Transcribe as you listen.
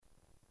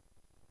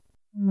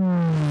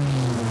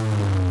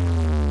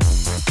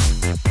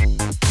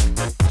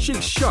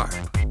sharp,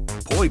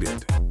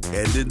 pointed,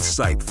 and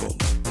insightful.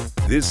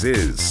 This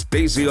is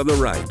Stacy on the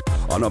Right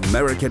on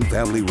American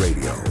Family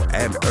Radio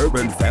and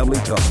Urban Family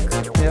Talk.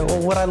 Yeah,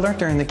 well, what I learned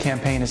during the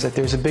campaign is that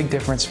there's a big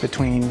difference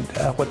between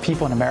what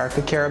people in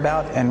America care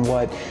about and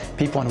what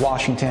people in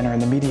Washington or in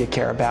the media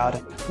care about.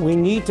 We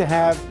need to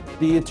have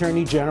the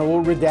Attorney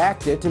General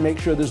redact it to make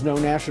sure there's no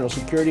national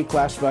security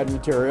classified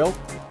material,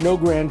 no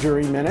grand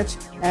jury minutes,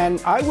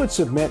 and I would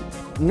submit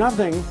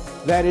nothing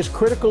that is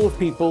critical of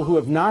people who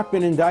have not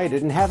been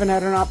indicted and haven't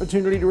had an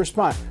opportunity to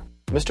respond.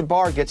 Mr.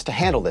 Barr gets to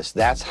handle this.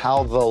 That's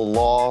how the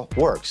law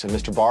works. And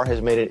Mr. Barr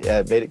has made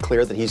it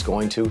clear that he's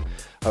going to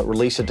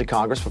release it to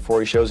Congress before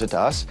he shows it to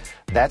us.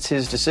 That's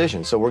his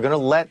decision. So we're going to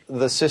let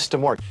the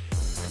system work.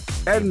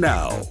 And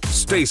now,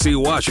 Stacy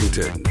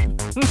Washington.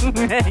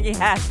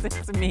 Yes,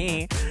 it's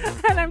me.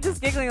 And I'm just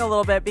giggling a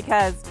little bit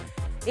because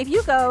if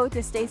you go to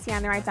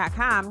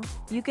stacyontheright.com,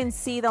 you can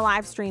see the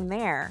live stream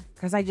there.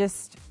 Because I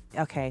just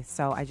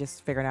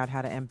figured out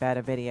how to embed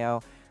a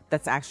video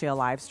that's actually a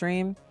live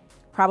stream.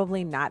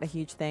 Probably not a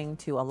huge thing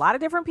to a lot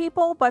of different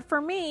people, but for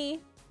me,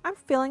 I'm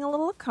feeling a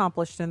little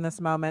accomplished in this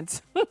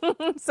moment.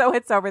 So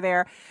it's over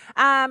there.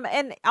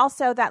 And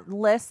also that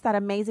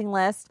amazing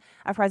list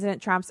of President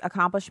Trump's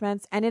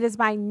accomplishments. And it is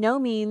by no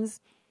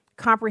means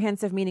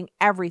comprehensive, meaning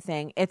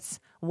everything. It's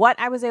what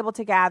I was able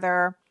to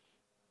gather.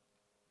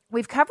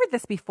 We've covered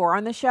this before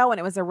on the show, and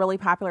it was a really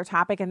popular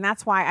topic. And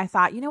that's why I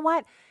thought, you know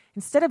what?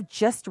 Instead of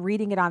just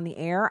reading it on the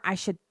air, I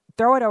should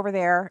throw it over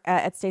there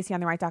at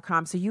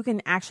stacyontheright.com so you can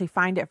actually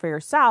find it for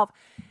yourself.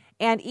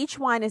 And each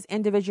one is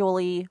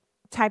individually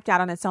typed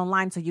out on its own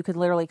line, so you could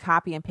literally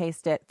copy and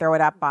paste it, throw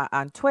it up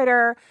on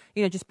Twitter,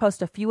 just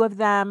post a few of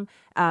them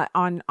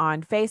on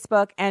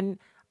Facebook. And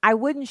I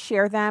wouldn't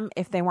share them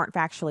if they weren't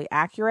factually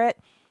accurate.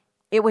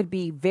 It would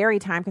be very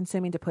time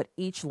consuming to put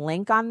each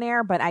link on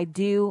there, but I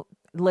do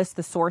list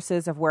the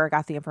sources of where I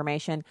got the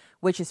information,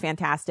 which is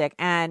fantastic.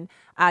 And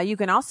you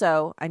can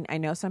also, I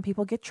know some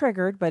people get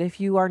triggered, but if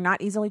you are not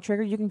easily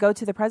triggered, you can go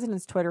to the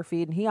president's Twitter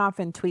feed, and he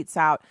often tweets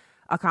out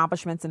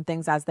accomplishments and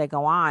things as they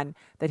go on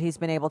that he's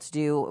been able to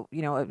do,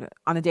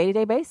 on a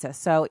day-to-day basis.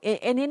 So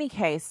in any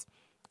case,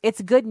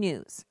 it's good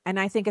news, and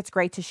I think it's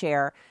great to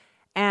share.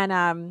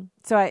 And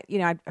so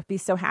I'd be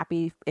so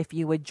happy if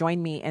you would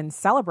join me in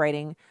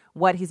celebrating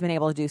what he's been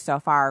able to do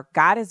so far.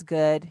 God is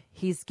good.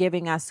 He's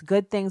giving us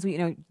good things.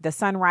 The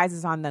sun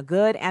rises on the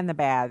good and the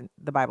bad.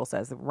 The Bible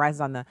says it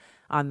rises on the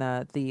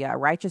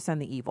righteous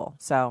and the evil.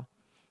 So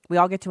we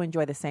all get to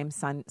enjoy the same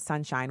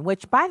sunshine.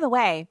 Which, by the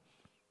way,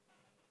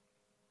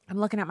 I'm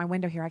looking out my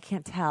window here. I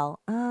can't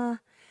tell. I'm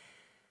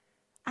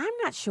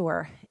not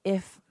sure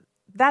if.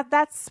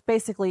 That's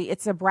basically,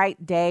 it's a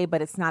bright day,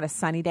 but it's not a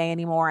sunny day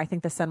anymore. I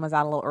think the sun was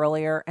out a little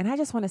earlier. And I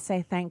just want to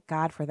say thank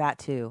God for that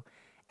too.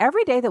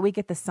 Every day that we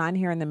get the sun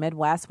here in the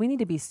Midwest, we need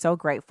to be so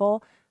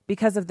grateful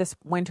because of this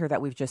winter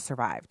that we've just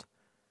survived.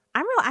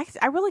 I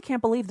really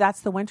can't believe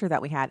that's the winter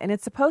that we had. And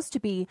it's supposed to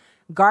be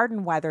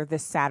garden weather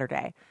this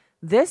Saturday.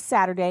 This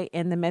Saturday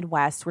in the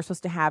Midwest, we're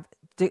supposed to have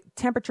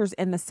temperatures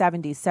in the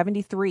 70s,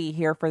 73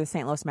 here for the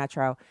St. Louis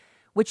Metro,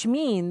 which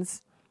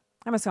means,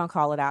 I'm just going to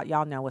call it out.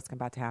 Y'all know what's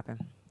about to happen.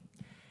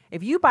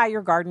 If you buy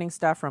your gardening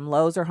stuff from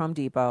Lowe's or Home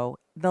Depot,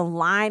 the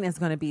line is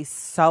going to be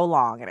so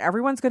long, and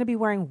everyone's going to be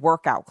wearing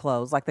workout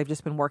clothes like they've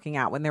just been working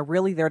out when they're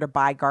really there to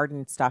buy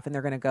garden stuff, and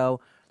they're going to go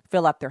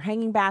fill up their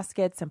hanging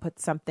baskets and put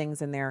some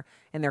things in their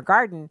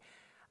garden.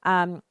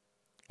 And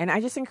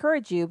I just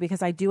encourage you,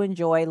 because I do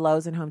enjoy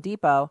Lowe's and Home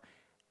Depot.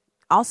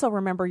 Also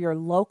remember your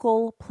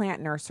local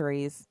plant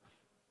nurseries.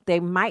 They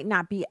might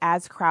not be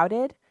as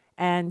crowded,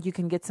 and you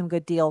can get some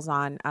good deals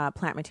on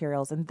plant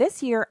materials. And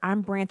this year,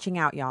 I'm branching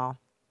out, y'all.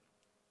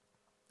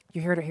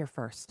 You heard it here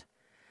first.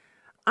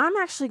 I'm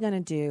actually going to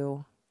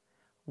do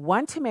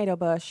 1 tomato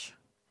bush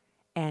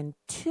and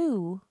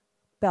 2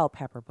 bell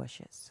pepper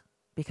bushes.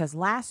 Because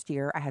last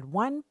year I had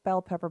 1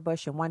 bell pepper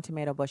bush and 1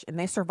 tomato bush, and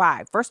they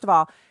survived. First of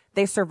all,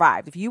 they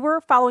survived. If you were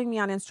following me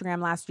on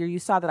Instagram last year, you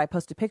saw that I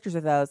posted pictures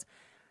of those.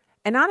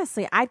 And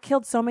honestly, I'd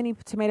killed so many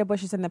tomato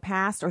bushes in the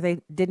past, or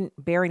they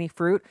didn't bear any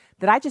fruit,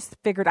 that I just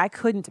figured I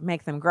couldn't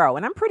make them grow.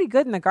 And I'm pretty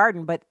good in the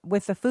garden, but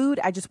with the food,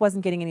 I just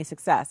wasn't getting any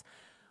success.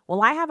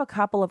 Well, I have a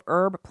couple of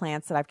herb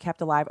plants that I've kept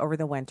alive over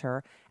the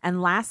winter.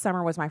 And last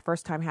summer was my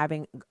first time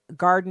having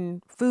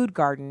food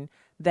garden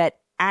that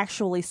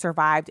actually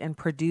survived and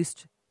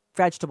produced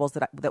vegetables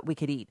that we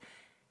could eat.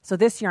 So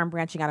this year I'm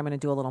branching out. I'm going to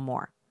do a little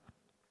more.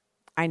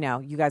 I know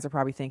you guys are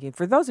probably thinking,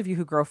 for those of you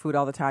who grow food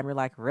all the time, you're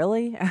like,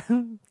 really?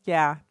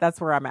 Yeah,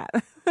 that's where I'm at.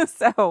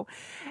 So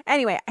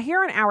anyway,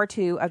 here on hour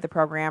 2 of the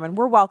program, and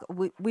we're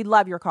welcome. We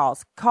love your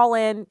calls. Call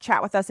in,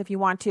 chat with us if you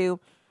want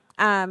to.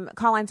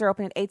 Call lines are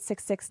open at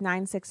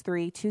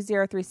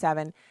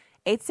 866-963-2037,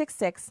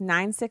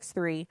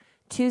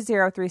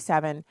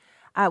 866-963-2037.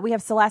 We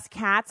have Celeste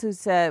Katz,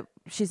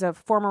 she's a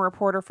former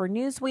reporter for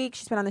Newsweek.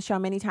 She's been on the show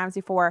many times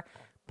before,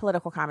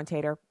 political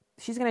commentator.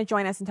 She's going to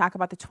join us and talk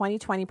about the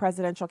 2020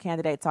 presidential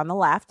candidates on the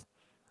left.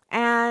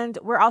 And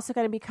we're also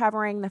going to be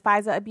covering the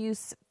FISA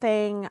abuse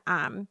thing.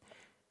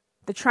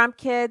 The Trump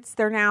kids,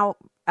 they're now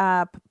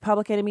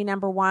public enemy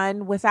number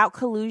one, without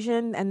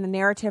collusion and the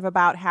narrative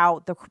about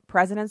how the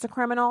president's a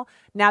criminal,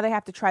 now they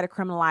have to try to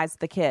criminalize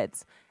the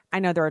kids. I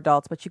know they're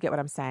adults, but you get what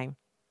I'm saying.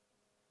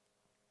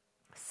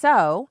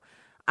 So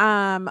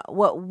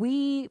what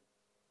we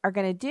are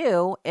going to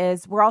do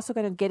is we're also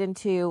going to get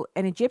into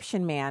an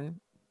Egyptian man,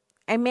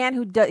 a man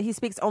who he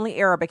speaks only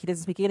Arabic. He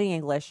doesn't speak any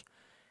English.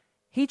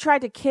 He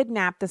tried to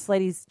kidnap this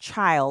lady's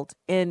child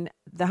in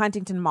the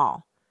Huntington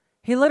Mall.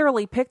 He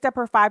literally picked up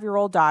her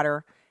 5-year-old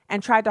daughter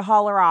and tried to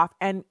haul her off.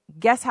 And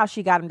guess how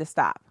she got him to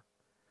stop?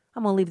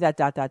 I'm going to leave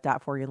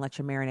that ... for you and let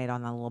you marinate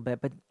on that a little bit.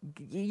 But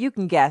you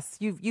can guess.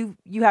 You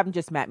haven't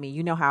just met me.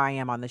 You know how I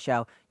am on the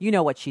show. You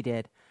know what she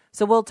did.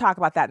 So we'll talk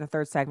about that in the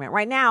third segment.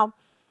 Right now,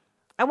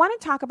 I want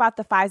to talk about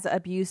the FISA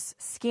abuse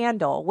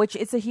scandal, which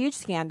is a huge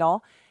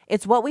scandal.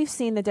 It's what we've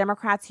seen the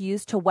Democrats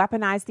use to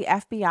weaponize the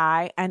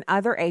FBI and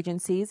other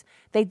agencies.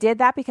 They did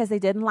that because they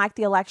didn't like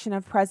the election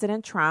of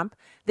President Trump.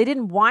 They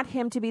didn't want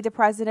him to be the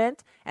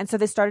president. And so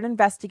they started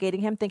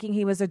investigating him, thinking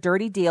he was a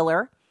dirty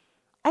dealer.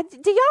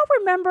 Do y'all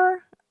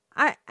remember?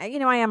 I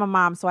am a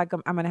mom, so I'm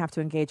going to have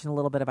to engage in a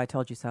little bit of I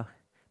told you so.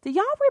 Do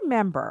y'all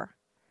remember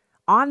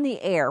on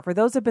the air, for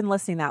those who have been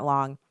listening that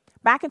long,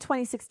 back in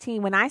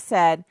 2016, when I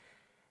said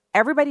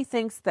everybody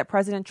thinks that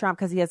President Trump,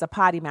 because he has a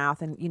potty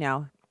mouth and,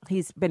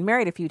 he's been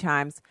married a few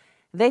times,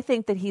 they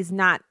think that he's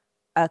not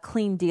a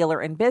clean dealer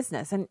in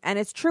business. And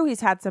it's true, he's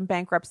had some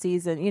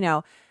bankruptcies and,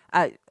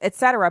 et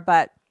cetera.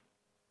 But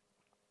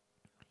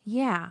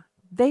yeah,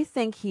 they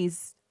think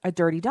he's a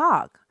dirty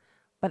dog.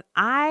 But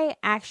I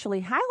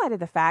actually highlighted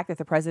the fact that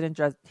the president,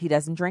 he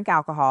doesn't drink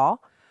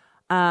alcohol.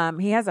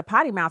 He has a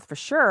potty mouth for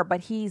sure,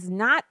 but he's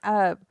not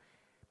that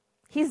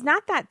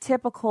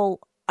typical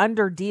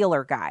under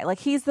dealer guy. Like,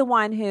 he's the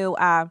one who,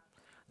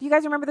 do you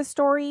guys remember the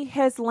story?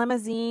 His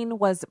limousine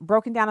was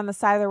broken down on the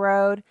side of the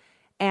road,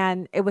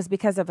 and it was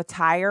because of a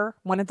tire.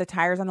 One of the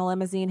tires on the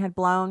limousine had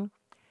blown,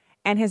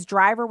 and his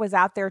driver was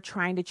out there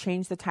trying to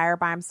change the tire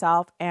by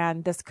himself,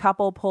 and this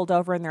couple pulled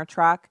over in their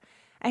truck,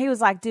 and he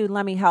was like, dude,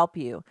 let me help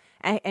you.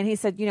 And he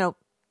said,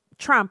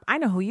 Trump, I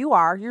know who you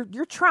are.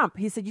 You're Trump.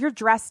 He said, you're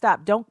dressed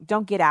up.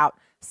 Don't get out.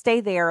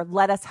 Stay there.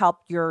 Let us help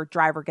your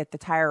driver get the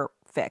tire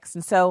fixed.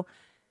 And so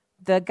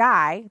the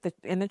guy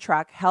in the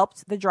truck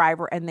helped the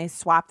driver, and they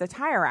swapped the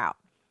tire out.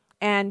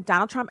 And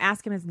Donald Trump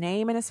asked him his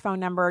name and his phone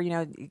number.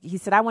 He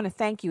said, I want to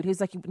thank you.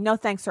 He's like, no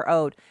thanks are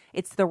owed.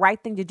 It's the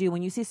right thing to do.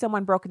 When you see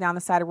someone broken down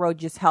the side of the road,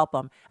 just help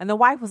them. And the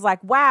wife was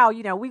like, wow,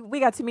 we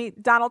got to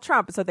meet Donald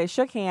Trump. So they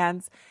shook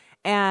hands,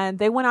 and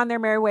they went on their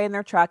merry way in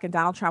their truck, and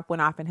Donald Trump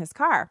went off in his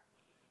car.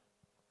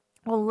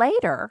 Well,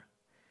 later,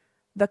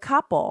 the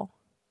couple,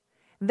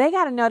 they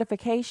got a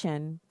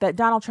notification that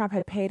Donald Trump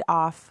had paid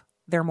off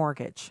their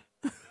mortgage.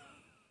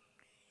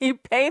 He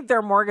paid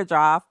their mortgage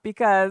off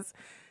because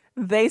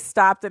they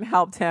stopped and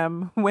helped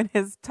him when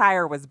his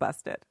tire was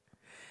busted.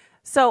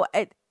 So,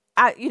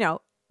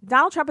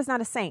 Donald Trump is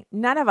not a saint.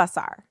 None of us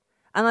are.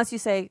 Unless you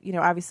say,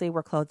 obviously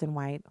we're clothed in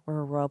white. We're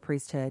a royal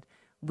priesthood.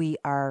 We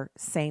are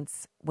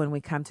saints when we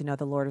come to know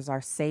the Lord as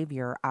our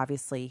Savior.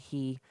 Obviously,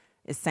 he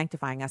is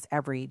sanctifying us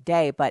every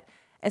day. But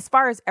as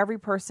far as every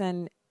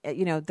person,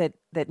 that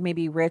may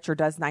be rich or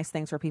does nice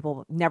things for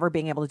people never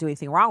being able to do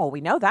anything wrong, well,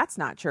 we know that's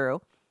not true.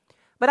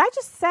 But I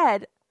just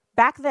said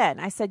back then,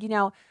 I said,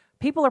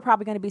 people are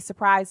probably going to be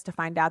surprised to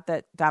find out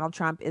that Donald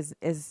Trump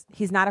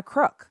he's not a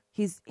crook.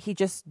 He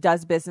just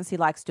does business. He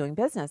likes doing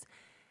business.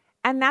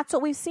 And that's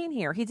what we've seen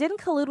here. He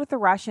didn't collude with the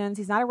Russians.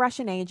 He's not a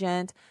Russian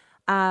agent.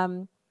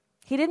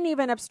 He didn't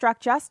even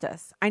obstruct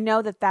justice. I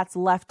know that that's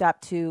left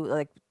up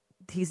to,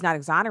 he's not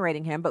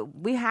exonerating him, but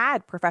we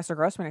had Professor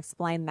Grossman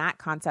explain that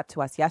concept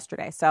to us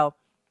yesterday. So,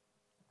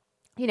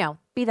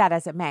 be that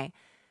as it may.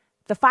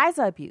 The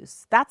FISA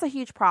abuse, that's a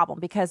huge problem,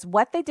 because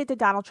what they did to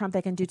Donald Trump,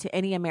 they can do to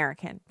any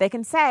American. They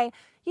can say,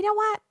 you know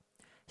what?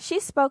 She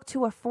spoke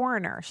to a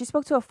foreigner. She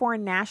spoke to a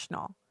foreign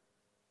national.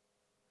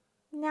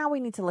 Now we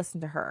need to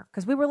listen to her,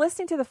 because we were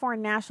listening to the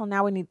foreign national.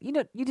 Now we need,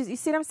 you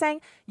see what I'm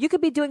saying? You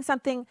could be doing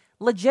something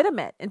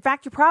legitimate. In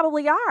fact, you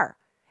probably are.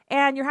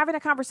 And you're having a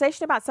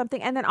conversation about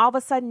something, and then all of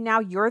a sudden now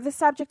you're the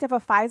subject of a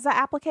FISA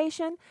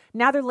application.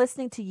 Now they're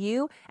listening to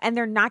you, and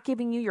they're not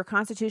giving you your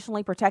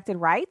constitutionally protected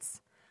rights.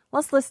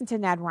 Let's listen to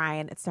Ned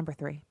Ryan. It's number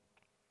 3.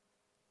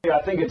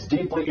 I think it's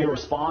deeply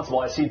irresponsible.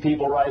 I see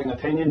people writing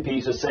opinion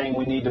pieces saying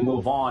we need to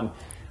move on.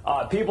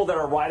 People that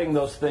are writing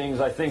those things,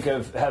 I think,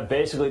 have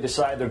basically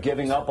decided they're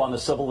giving up on the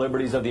civil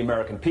liberties of the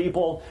American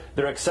people.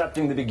 They're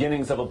accepting the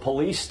beginnings of a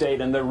police state,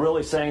 and they're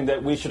really saying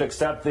that we should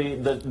accept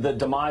the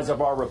demise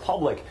of our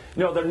republic.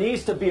 There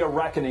needs to be a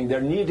reckoning.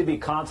 There need to be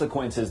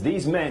consequences.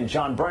 These men,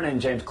 John Brennan,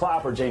 James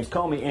Clapper, James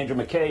Comey, Andrew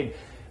McCabe,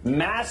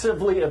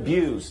 massively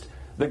abused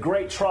the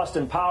great trust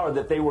and power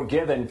that they were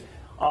given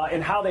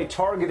in how they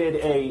targeted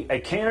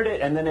a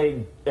candidate and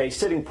then a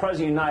sitting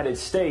president of the United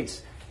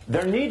States.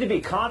 There need to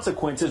be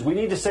consequences. We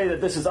need to say that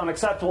this is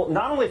unacceptable,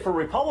 not only for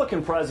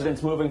Republican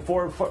presidents moving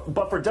forward,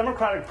 but for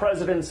Democratic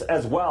presidents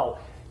as well.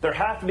 There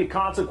have to be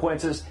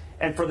consequences.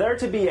 And for there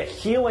to be a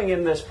healing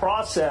in this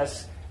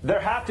process, There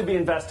have to be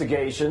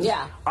investigations.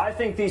 Yeah. I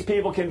think these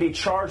people can be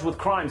charged with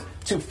crimes.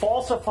 To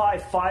falsify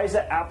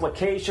FISA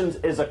applications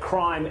is a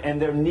crime,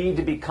 and there need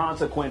to be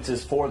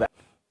consequences for that.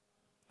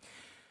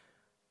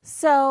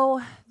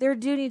 So there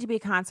do need to be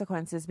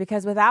consequences,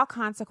 because without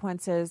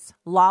consequences,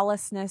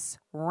 lawlessness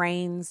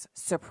reigns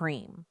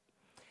supreme.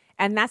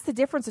 And that's the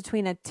difference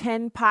between a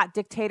tin-pot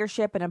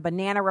dictatorship and a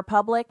banana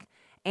republic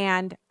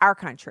and our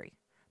country.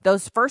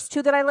 Those first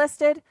two that I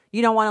listed,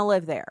 you don't want to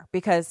live there,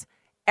 because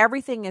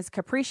everything is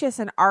capricious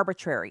and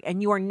arbitrary,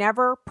 and you are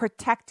never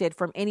protected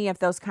from any of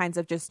those kinds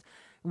of just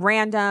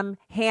random,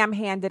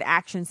 ham-handed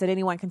actions that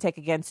anyone can take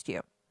against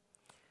you.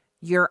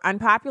 You're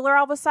unpopular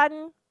all of a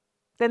sudden,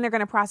 then they're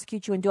going to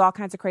prosecute you and do all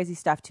kinds of crazy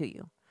stuff to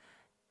you.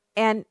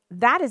 And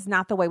that is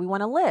not the way we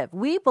want to live.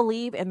 We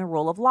believe in the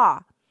rule of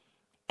law.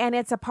 And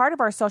it's a part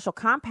of our social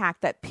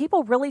compact that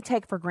people really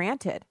take for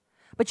granted.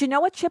 But you know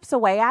what chips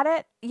away at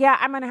it? Yeah,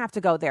 I'm going to have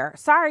to go there.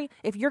 Sorry,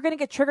 if you're going to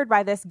get triggered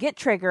by this, get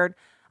triggered.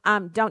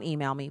 Don't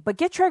email me, but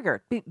get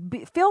triggered.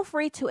 Feel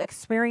free to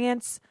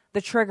experience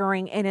the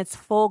triggering in its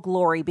full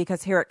glory,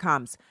 because here it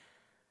comes.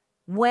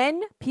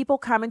 When people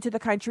come into the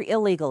country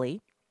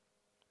illegally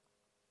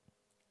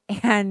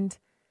and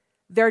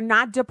they're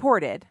not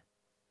deported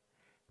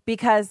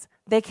because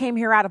they came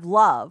here out of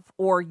love,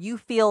 or you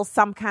feel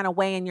some kind of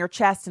way in your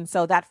chest, and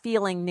so that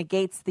feeling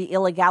negates the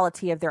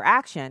illegality of their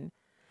action,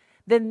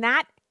 then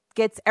that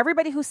gets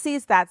everybody who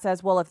sees that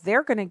says, well, if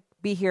they're going to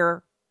be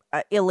here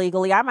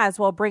illegally, I might as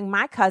well bring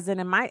my cousin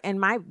and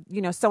my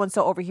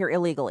so-and-so over here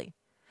illegally.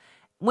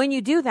 When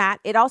you do that,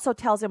 it also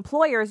tells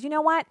employers, you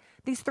know what,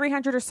 these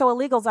 300 or so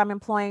illegals I'm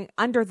employing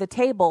under the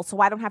table,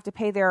 so I don't have to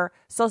pay their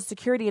Social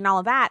Security and all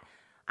of that.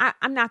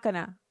 I'm not going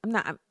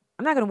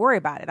to worry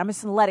about it. I'm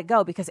just going to let it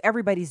go, because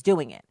everybody's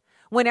doing it.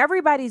 When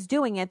everybody's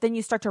doing it, then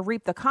you start to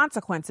reap the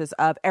consequences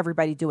of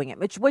everybody doing it,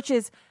 which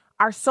is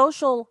our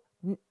social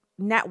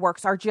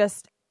networks are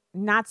just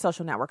not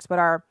social networks, but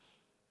our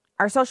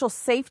social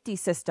safety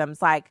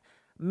systems like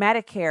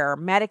Medicare,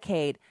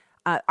 Medicaid,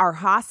 our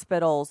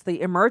hospitals,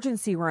 the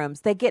emergency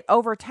rooms, they get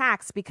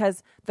overtaxed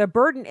because the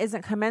burden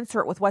isn't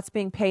commensurate with what's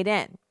being paid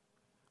in.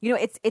 You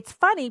know, it's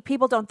funny,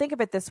 people don't think of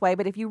it this way,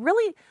 but if you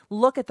really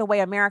look at the way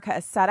America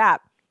is set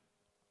up,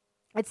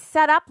 it's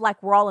set up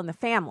like we're all in the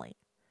family.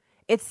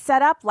 It's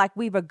set up like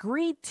we've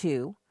agreed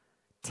to,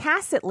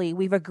 tacitly,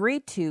 we've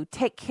agreed to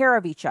take care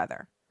of each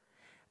other.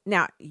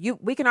 Now,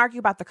 we can argue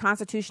about the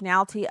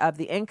constitutionality of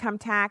the income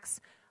tax.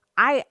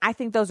 I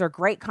think those are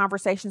great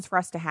conversations for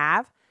us to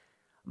have.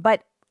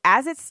 But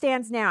as it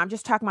stands now, I'm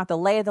just talking about the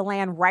lay of the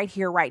land right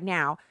here, right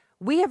now.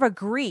 We have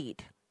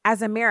agreed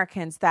as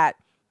Americans that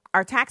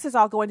our taxes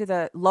all go into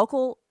the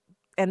local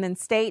and then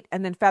state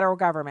and then federal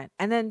government.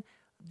 And then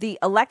the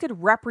elected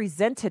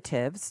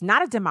representatives,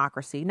 not a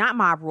democracy, not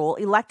mob rule,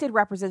 elected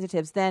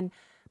representatives then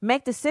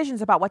make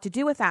decisions about what to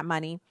do with that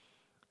money.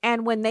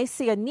 And when they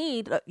see a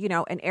need,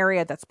 an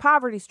area that's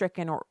poverty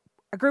stricken, or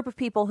a group of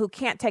people who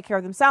can't take care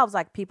of themselves,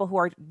 like people who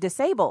are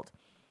disabled,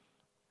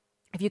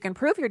 if you can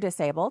prove you're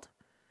disabled,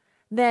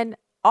 then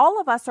all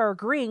of us are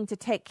agreeing to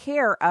take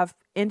care of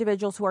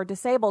individuals who are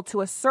disabled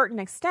to a certain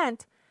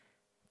extent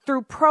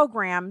through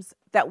programs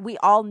that we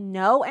all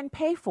know and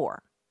pay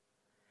for.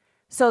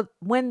 So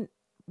when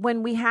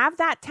we have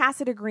that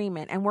tacit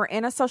agreement and we're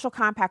in a social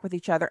compact with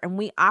each other and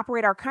we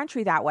operate our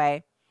country that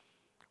way,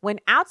 when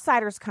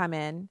outsiders come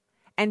in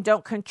and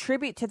don't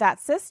contribute to that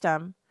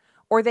system,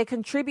 or they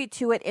contribute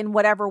to it in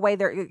whatever way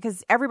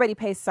because everybody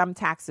pays some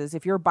taxes.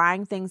 If you're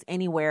buying things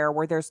anywhere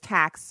where there's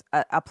tax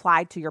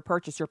applied to your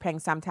purchase, you're paying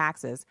some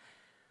taxes.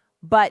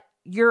 But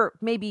you're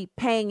maybe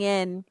paying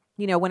in,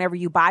 whenever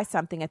you buy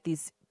something at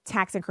these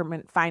tax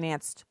increment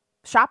financed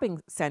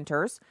shopping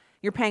centers,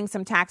 you're paying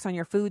some tax on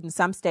your food in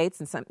some states,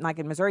 and some, like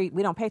in Missouri,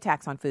 we don't pay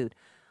tax on food.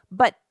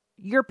 But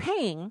you're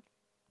paying,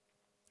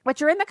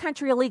 but you're in the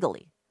country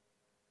illegally.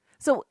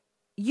 So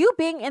you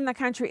being in the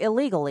country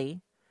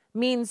illegally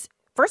means,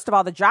 first of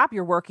all, the job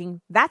you're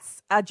working,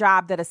 that's a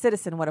job that a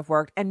citizen would have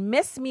worked. And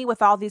miss me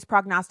with all these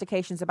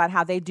prognostications about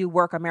how they do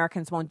work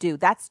Americans won't do.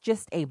 That's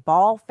just a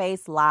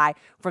bald-faced lie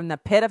from the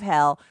pit of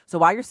hell. So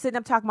while you're sitting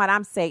up talking about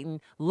I'm Satan,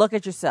 look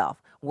at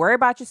yourself. Worry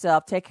about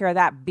yourself. Take care of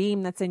that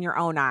beam that's in your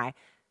own eye.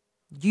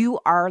 You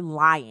are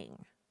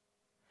lying.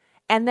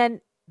 And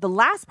then the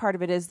last part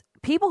of it is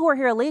people who are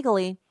here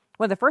illegally,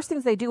 one of the first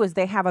things they do is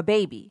they have a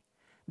baby.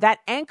 That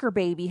anchor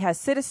baby has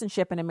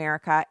citizenship in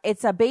America.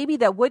 It's a baby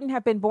that wouldn't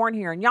have been born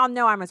here. And y'all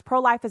know I'm as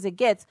pro-life as it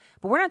gets,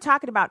 but we're not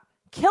talking about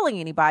killing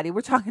anybody.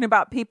 We're talking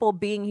about people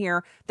being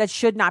here that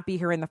should not be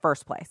here in the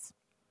first place.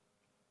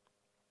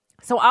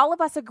 So all of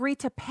us agree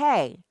to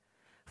pay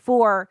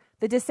for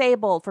the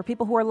disabled, for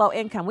people who are low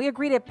income. We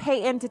agree to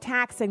pay into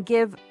tax and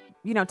give,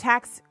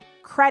 tax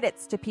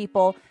credits to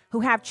people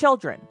who have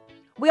children.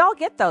 We all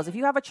get those. If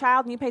you have a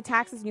child and you pay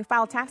taxes and you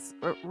file a tax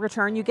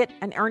return, you get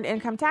an earned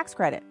income tax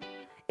credit.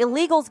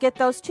 Illegals get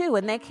those too,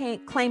 and they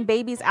can't claim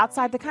babies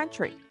outside the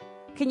country.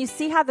 Can you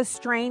see how the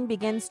strain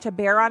begins to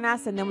bear on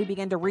us and then we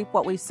begin to reap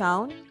what we've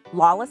sown?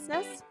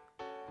 Lawlessness?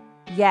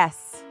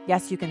 Yes,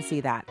 you can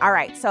see that. All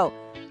right, so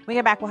when we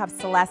get back, we'll have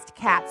Celeste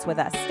Katz with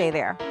us. Stay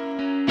there.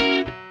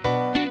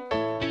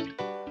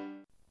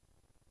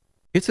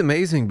 It's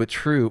amazing but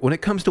true. When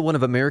it comes to one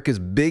of America's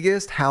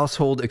biggest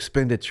household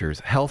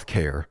expenditures,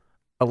 healthcare,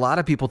 a lot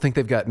of people think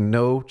they've got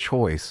no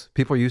choice.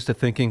 People are used to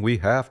thinking we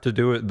have to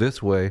do it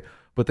this way,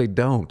 but they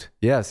don't.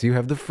 Yes, you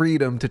have the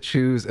freedom to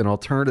choose an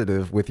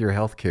alternative with your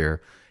healthcare.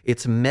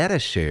 It's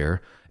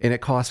Medi-Share, and it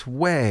costs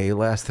way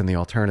less than the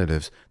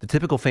alternatives. The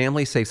typical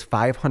family saves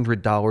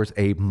 $500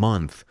 a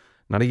month,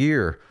 not a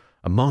year,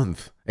 a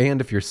month.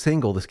 And if you're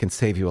single, this can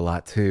save you a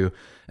lot too.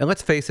 And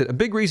let's face it, a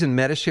big reason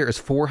Medi-Share is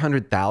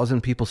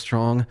 400,000 people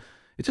strong,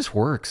 it just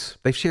works.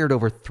 They've shared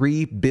over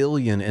 $3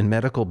 billion in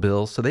medical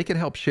bills, so they can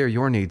help share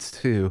your needs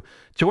too.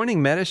 Joining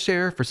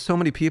Medi-Share for so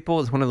many people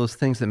is one of those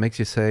things that makes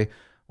you say,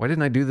 why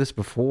didn't I do this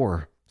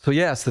before? So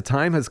yes, the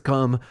time has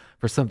come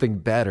for something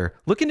better.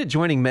 Look into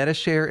joining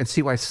Medi-Share and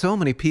see why so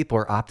many people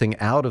are opting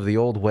out of the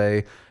old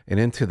way and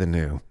into the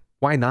new.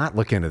 Why not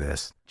look into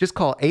this? Just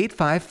call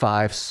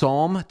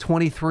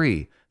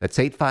 855-PSALM-23. That's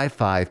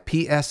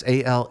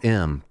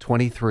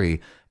 855-PSALM-23.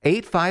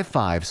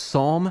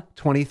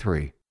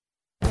 855-PSALM-23.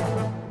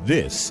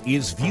 This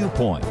is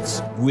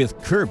Viewpoints with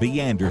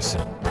Kirby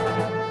Anderson.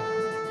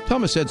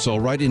 Thomas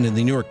Edsall, writing in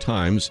the New York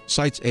Times,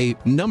 cites a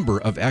number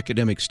of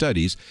academic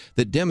studies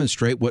that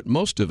demonstrate what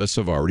most of us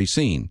have already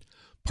seen.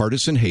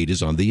 Partisan hate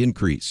is on the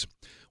increase.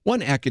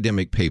 One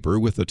academic paper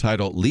with the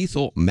title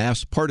Lethal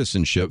Mass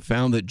Partisanship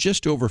found that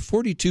just over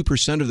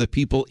 42% of the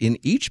people in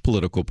each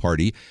political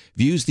party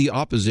views the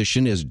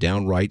opposition as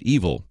downright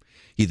evil.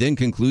 He then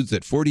concludes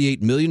that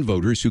 48 million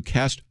voters who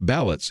cast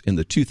ballots in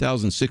the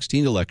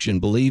 2016 election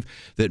believe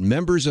that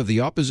members of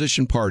the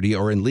opposition party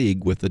are in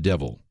league with the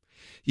devil.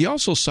 He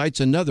also cites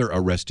another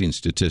arresting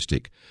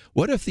statistic.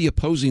 What if the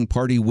opposing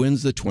party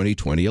wins the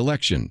 2020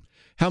 election?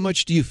 How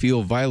much do you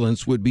feel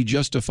violence would be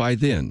justified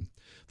then?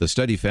 The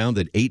study found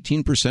that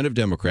 18% of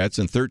Democrats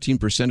and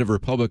 13% of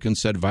Republicans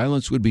said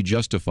violence would be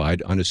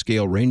justified on a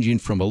scale ranging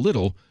from a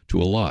little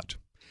to a lot.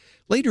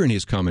 Later in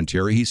his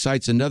commentary, he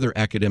cites another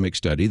academic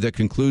study that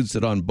concludes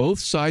that on both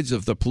sides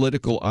of the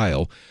political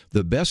aisle,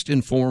 the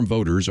best-informed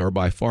voters are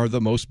by far the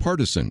most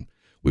partisan.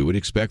 We would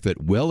expect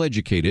that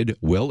well-educated,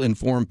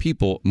 well-informed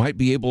people might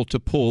be able to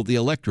pull the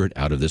electorate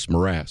out of this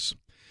morass.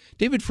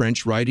 David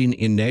French, writing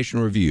in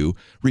National Review,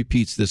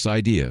 repeats this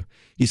idea.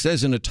 He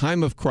says, in a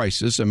time of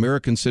crisis,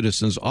 American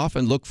citizens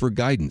often look for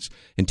guidance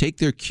and take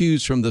their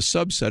cues from the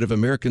subset of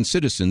American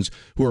citizens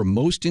who are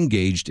most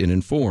engaged and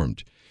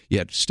informed.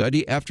 Yet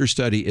study after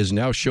study is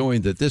now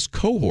showing that this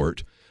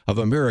cohort of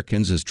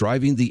Americans is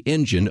driving the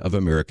engine of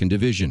American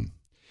division.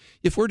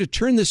 If we're to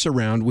turn this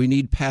around, we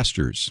need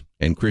pastors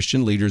and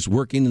Christian leaders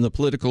working in the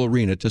political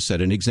arena to set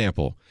an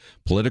example.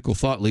 Political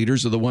thought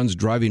leaders are the ones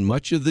driving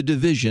much of the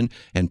division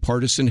and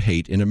partisan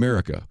hate in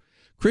America.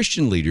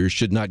 Christian leaders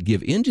should not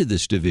give into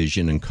this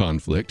division and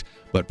conflict,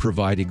 but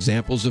provide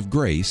examples of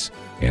grace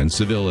and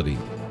civility.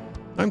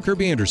 I'm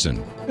Kirby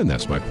Anderson, and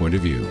that's my point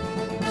of view.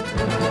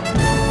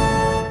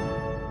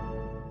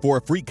 For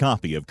a free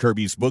copy of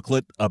Kirby's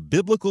booklet, A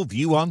Biblical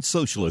View on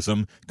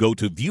Socialism, go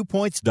to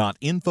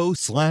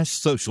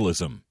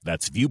viewpoints.info/socialism.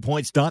 That's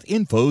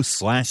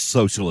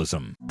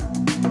viewpoints.info/socialism.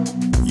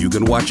 You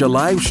can watch a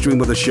live stream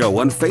of the show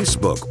on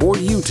Facebook or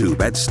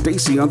YouTube at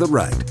Stacy on the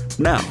Right.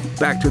 Now,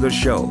 back to the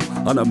show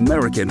on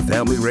American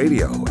Family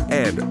Radio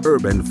and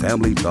Urban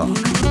Family Talk.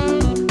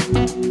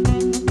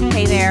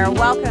 Hey there,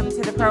 welcome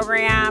to the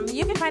program.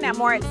 You can find out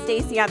more at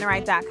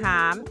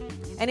stacyontheright.com.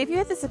 And if you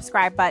hit the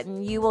subscribe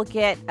button, you will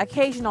get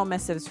occasional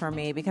missives from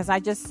me because I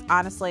just,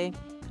 honestly,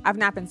 I've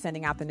not been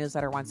sending out the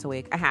newsletter once a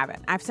week. I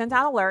haven't. I've sent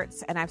out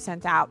alerts and I've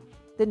sent out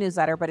the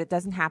newsletter, but it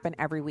doesn't happen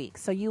every week.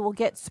 So you will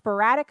get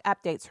sporadic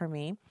updates from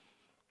me.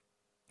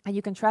 And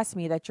you can trust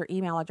me that your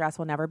email address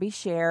will never be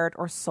shared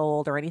or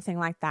sold or anything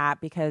like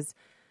that because,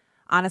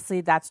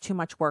 honestly, that's too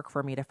much work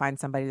for me to find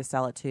somebody to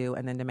sell it to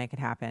and then to make it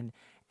happen.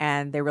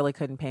 And they really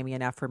couldn't pay me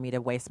enough for me to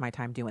waste my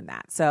time doing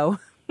that. So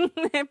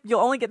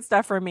you'll only get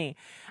stuff from me.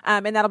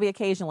 And that'll be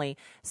occasionally.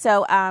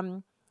 So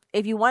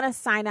if you want to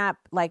sign up,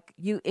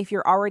 if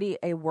you're already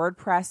a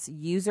WordPress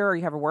user or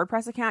you have a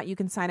WordPress account, you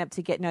can sign up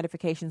to get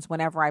notifications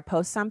whenever I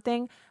post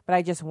something. But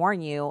I just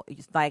warn you,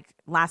 like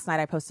last night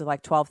I posted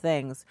 12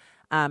 things.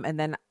 And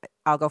then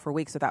I'll go for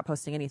weeks without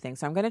posting anything.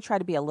 So I'm going to try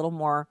to be a little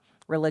more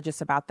religious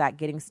about that,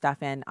 getting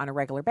stuff in on a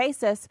regular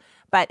basis.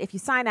 But if you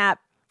sign up,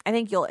 I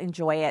think you'll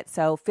enjoy it.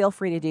 So feel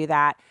free to do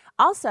that.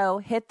 Also,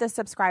 hit the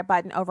subscribe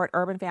button over at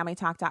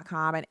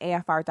urbanfamilytalk.com and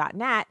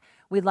afr.net.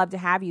 We'd love to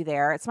have you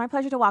there. It's my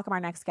pleasure to welcome our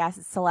next guest.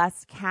 It's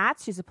Celeste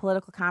Katz. She's a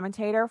political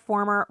commentator,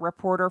 former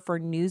reporter for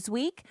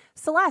Newsweek.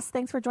 Celeste,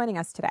 thanks for joining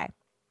us today.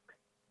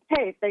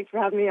 Hey, thanks for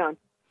having me on.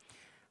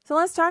 So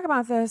let's talk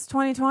about this.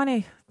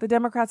 2020, the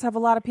Democrats have a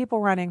lot of people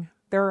running.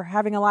 They're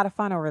having a lot of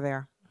fun over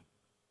there.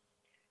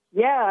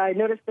 Yeah, I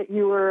noticed that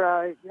you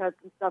had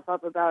some stuff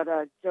up about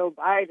Joe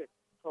Biden's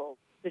whole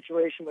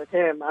situation with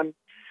him. I'm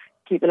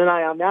keeping an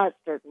eye on that,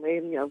 certainly.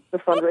 The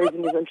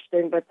fundraising is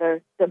interesting, but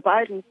the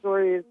Biden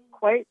story is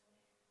quite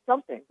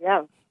something,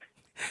 yeah.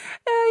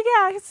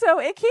 Yeah, so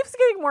it keeps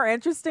getting more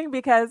interesting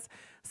because,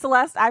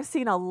 Celeste, I've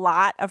seen a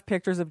lot of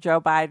pictures of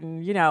Joe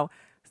Biden,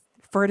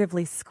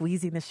 furtively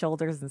squeezing the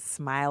shoulders and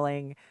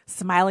smiling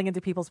into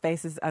people's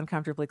faces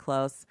uncomfortably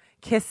close,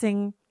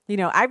 kissing.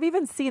 I've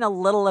even seen a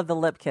little of the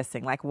lip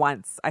kissing, like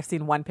once. I've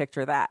seen one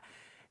picture of that.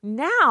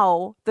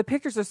 Now the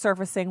pictures are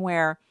surfacing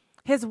where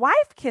his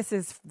wife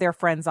kisses their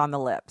friends on the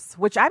lips,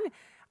 which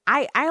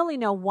I only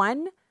know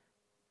one.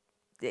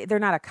 They're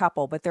not a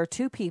couple, but they're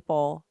two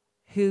people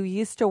who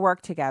used to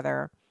work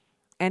together,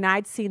 and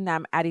I'd seen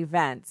them at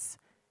events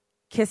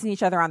kissing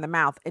each other on the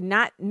mouth, and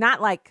not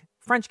like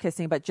French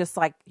kissing, but just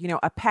like,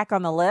 a peck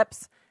on the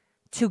lips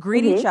to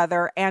greet each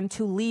other and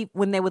to leave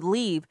when they would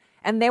leave.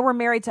 And they were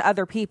married to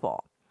other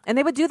people. And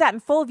they would do that in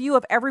full view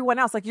of everyone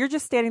else. Like, you're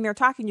just standing there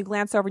talking, you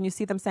glance over and you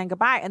see them saying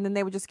goodbye, and then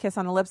they would just kiss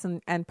on the lips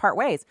and part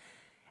ways.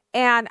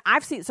 And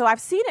I've seen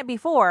it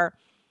before,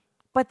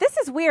 but this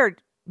is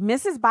weird.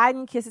 Mrs.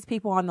 Biden kisses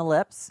people on the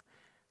lips.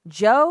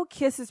 Joe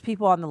kisses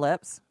people on the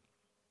lips.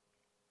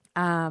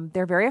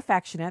 They're very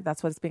affectionate.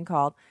 That's what it's being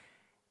called.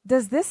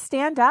 Does this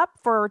stand up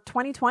for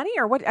 2020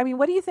 or what? I mean,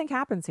 what do you think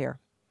happens here?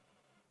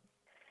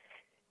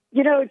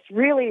 It's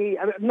really,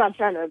 I'm not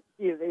trying to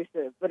be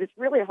evasive, but it's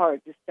really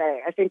hard to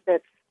say. I think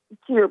that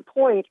to your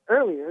point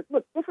earlier,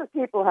 look, different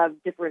people have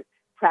different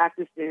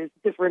practices,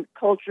 different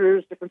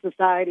cultures, different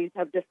societies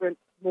have different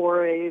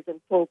mores and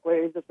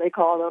folkways, as they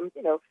call them.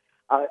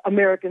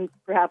 Americans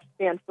perhaps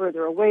stand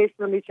further away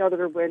from each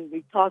other when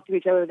we talk to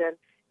each other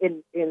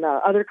than in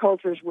other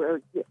cultures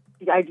where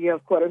the idea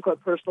of quote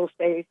unquote personal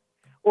space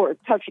or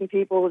touching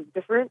people is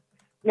different.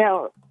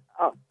 Now,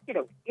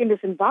 in this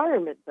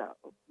environment, though,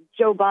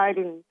 Joe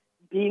Biden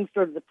being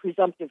sort of the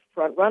presumptive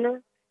front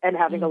runner and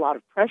having a lot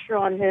of pressure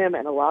on him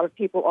and a lot of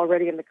people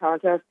already in the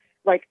contest,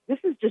 like, this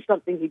is just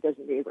something he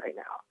doesn't need right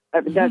now.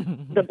 I mean, that's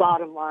the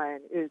bottom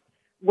line, is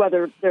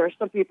whether there are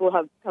some people who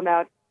have come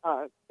out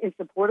in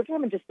support of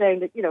him and just saying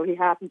that, he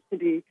happens to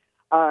be,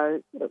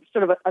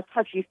 sort of a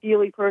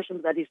touchy-feely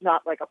person, that he's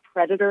not like a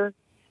predator.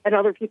 And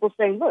other people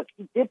saying, look,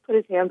 he did put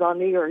his hands on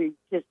me or he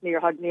kissed me or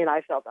hugged me and I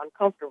felt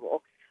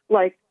uncomfortable.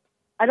 Like,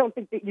 I don't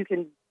think that you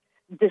can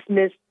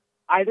dismiss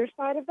either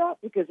side of that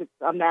because it's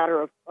a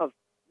matter of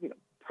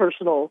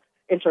personal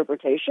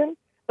interpretation.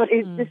 But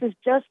this is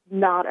just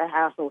not a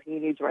hassle he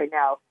needs right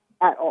now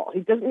at all. He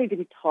doesn't need to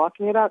be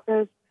talking about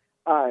this.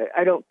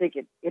 I don't think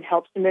it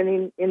helps him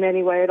in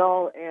any way at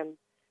all. And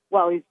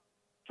while he's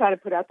trying to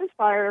put out this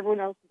fire, everyone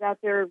else is out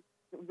there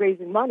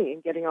raising money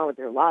and getting on with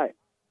their lives.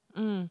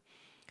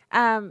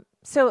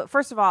 So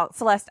first of all,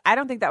 Celeste, I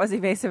don't think that was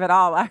evasive at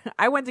all.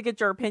 I went to get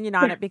your opinion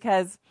on it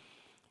because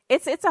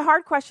it's a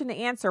hard question to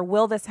answer.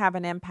 Will this have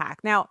an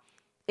impact? Now,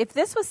 if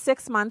this was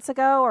 6 months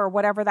ago or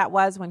whatever that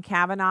was when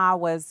Kavanaugh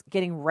was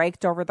getting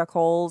raked over the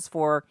coals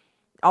for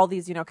all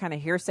these, kind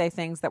of hearsay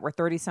things that were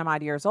 30 some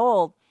odd years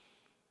old,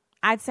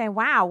 I'd say,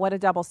 wow, what a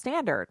double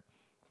standard.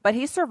 But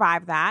he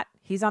survived that.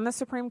 He's on the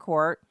Supreme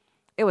Court.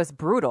 It was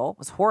brutal. It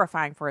was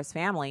horrifying for his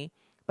family.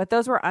 But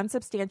those were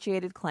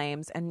unsubstantiated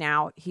claims, and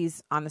now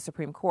he's on the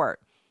Supreme Court.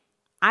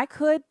 I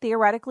could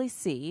theoretically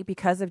see,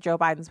 because of Joe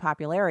Biden's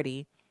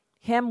popularity,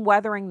 him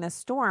weathering this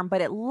storm,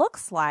 but it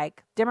looks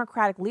like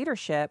Democratic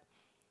leadership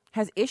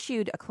has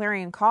issued a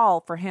clarion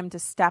call for him to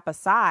step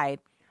aside.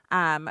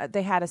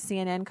 They had a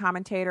CNN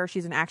commentator.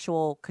 She's an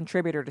actual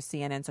contributor to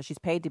CNN, so she's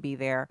paid to be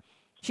there.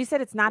 She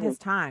said it's not his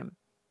time.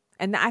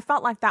 And I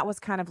felt like that was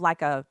kind of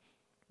like a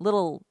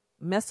little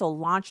missile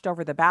launched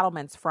over the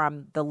battlements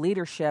from the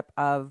leadership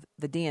of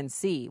the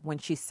DNC when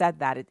she said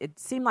that. It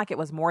seemed like it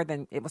was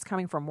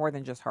coming from more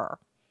than just her.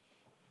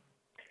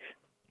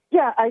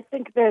 Yeah, I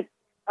think that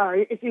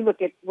if you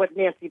look at what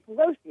Nancy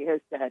Pelosi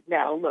has said,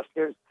 now look,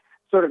 there's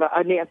sort of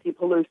a Nancy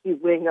Pelosi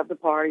wing of the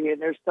party,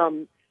 and there's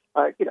some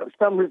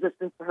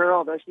resistance to her,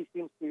 although she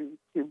seems to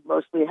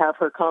mostly have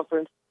her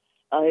conference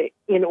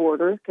in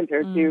order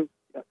compared to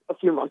a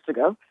few months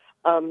ago.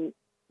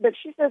 But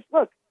she says,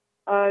 look,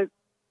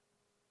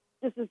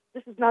 this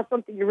is not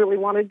something you really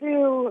want to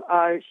do.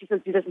 She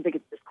says she doesn't think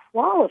it's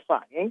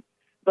disqualifying,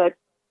 but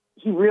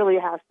he really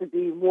has to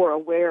be more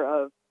aware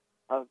of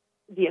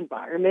the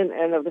environment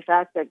and of the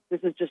fact that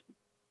this is just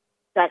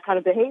that kind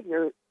of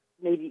behavior,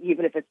 maybe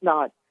even if it's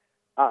not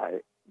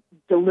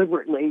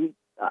deliberately,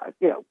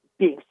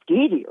 being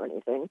skeety or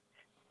anything.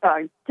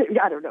 I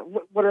don't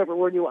know, whatever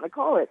word you want to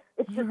call it.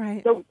 It's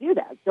just Don't do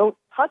that. Don't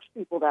touch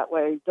people that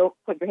way. Don't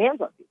put your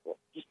hands on people.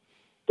 Just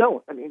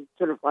don't. I mean,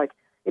 sort of like,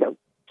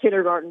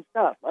 kindergarten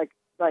stuff, like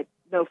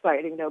no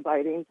fighting, no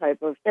biting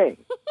type of thing.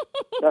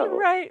 So,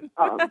 right.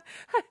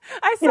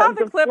 I saw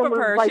the clip of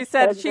her. She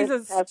said she's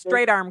a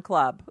straight arm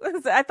club.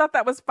 I thought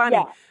that was funny.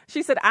 Yeah,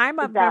 she said, I'm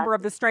a member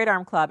of the straight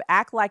arm club.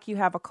 Act like you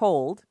have a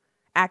cold.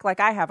 Act like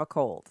I have a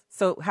cold.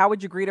 So how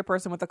would you greet a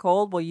person with a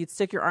cold? Well, you'd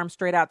stick your arm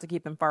straight out to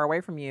keep them far away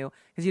from you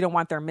because you don't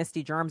want their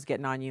misty germs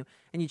getting on you.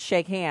 And you'd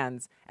shake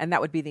hands, and that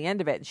would be the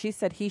end of it. And she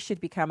said he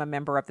should become a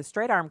member of the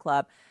straight arm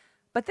club.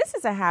 But this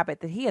is a habit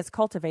that he has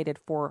cultivated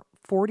for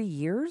 40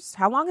 years.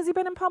 How long has he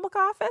been in public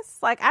office?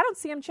 Like, I don't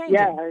see him changing.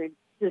 Yeah,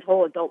 his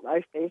whole adult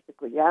life,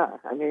 basically, yeah.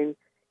 I mean,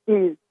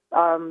 he's,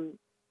 and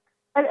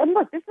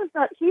look,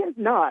 he is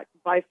not,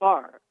 by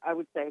far, I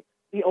would say,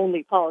 the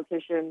only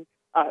politician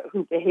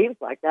who behaves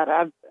like that.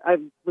 I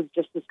was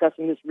just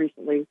discussing this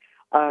recently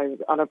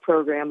on a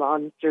program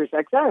on Sirius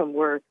XM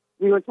where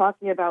we were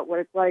talking about what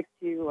it's like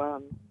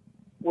to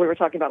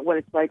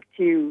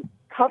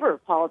cover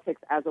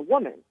politics as a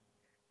woman.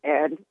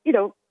 And, you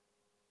know,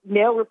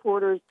 male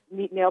reporters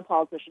meet male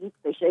politicians,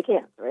 they shake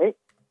hands, right?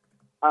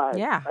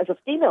 Yeah. As a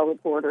female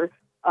reporter,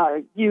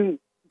 you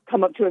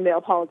come up to a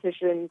male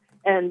politician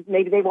and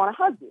maybe they want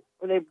to hug you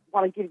or they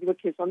want to give you a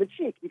kiss on the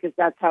cheek because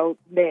that's how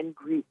men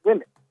greet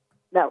women.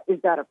 Now,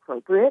 is that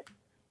appropriate?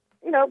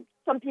 You know,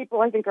 some people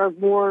I think are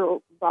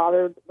more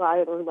bothered by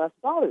it or less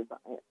bothered by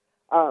it.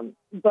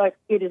 But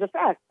it is a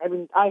fact. I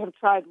mean, I have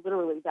tried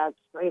literally that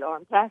straight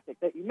arm tactic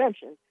that you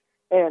mentioned.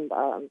 And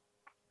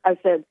I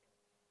said,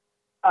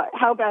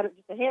 how about it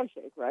just a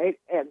handshake, right?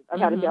 And I've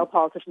had a male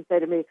politician say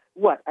to me,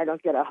 what, I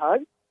don't get a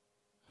hug?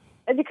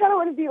 And you kind of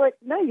want to be like,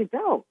 no, you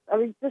don't. I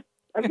mean,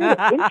 I'm going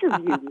to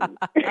interview you.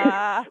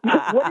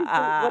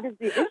 what is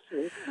the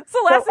issue?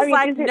 Celeste is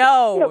like,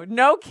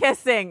 no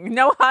kissing,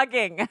 no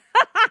hugging.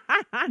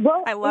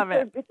 Well, I love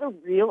it. It's a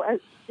real,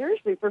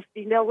 seriously, for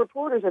female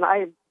reporters, and I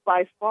am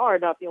by far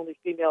not the only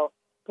female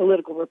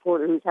political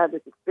reporter who's had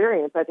this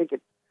experience. I think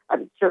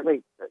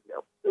certainly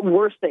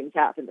worse things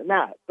happen than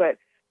that. But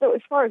so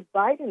as far as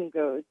Biden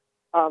goes,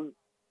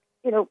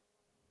 you know,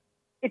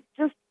 it's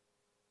just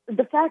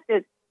the fact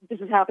that this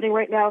is happening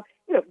right now,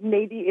 you know,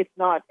 maybe it's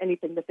not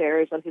anything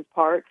nefarious on his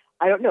part.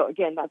 I don't know.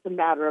 Again, that's a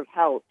matter of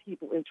how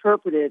people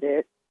interpreted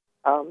it,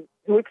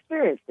 who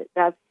experienced it.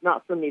 That's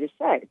not for me to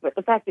say. But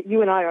the fact that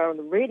you and I are on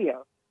the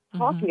radio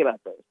talking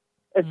about this,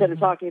 instead of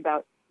talking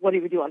about what he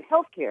would do on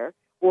health care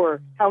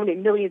or how many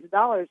millions of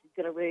dollars he's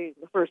going to raise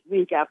the first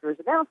week after his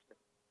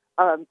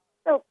announcement.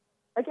 So,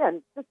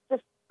 again, just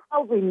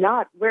probably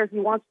not where he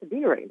wants to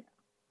be right now.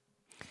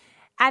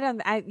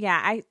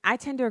 I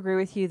tend to agree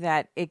with you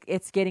that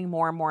it's getting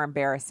more and more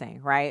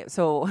embarrassing, right?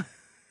 So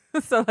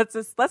let's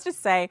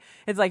just say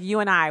it's like you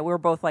and I, we're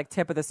both like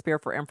tip of the spear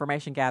for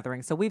information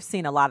gathering. So we've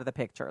seen a lot of the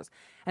pictures,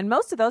 and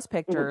most of those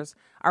pictures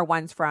are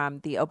ones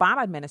from the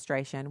Obama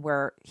administration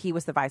where he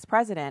was the vice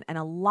president, and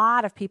a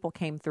lot of people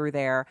came through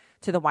there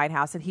to the White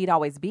House, and he'd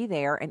always be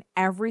there. And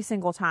every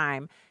single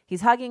time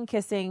he's hugging,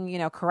 kissing, you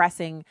know,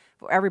 caressing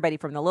everybody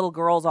from the little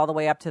girls all the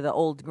way up to the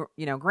old,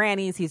 you know,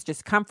 grannies. He's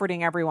just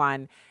comforting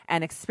everyone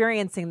and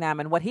experiencing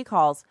them and what he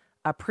calls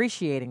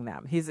appreciating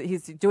them.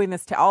 He's doing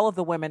this to all of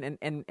the women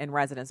in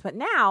residence. But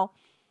now,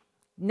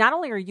 not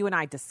only are you and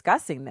I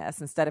discussing this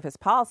instead of his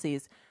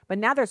policies, but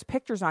now there's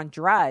pictures on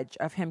Drudge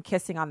of him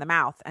kissing on the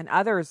mouth and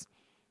others,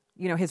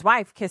 you know, his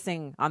wife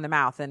kissing on the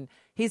mouth, and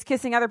he's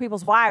kissing other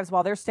people's wives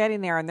while they're standing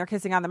there and they're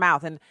kissing on the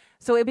mouth. And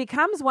so it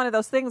becomes one of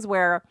those things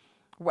where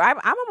I'm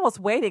almost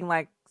waiting,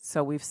 like,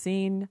 so we've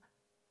seen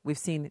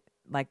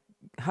like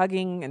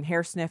hugging and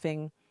hair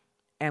sniffing,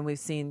 and we've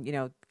seen, you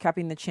know,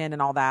 cupping the chin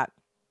and all that.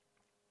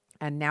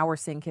 And now we're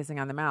seeing kissing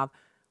on the mouth.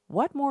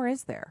 What more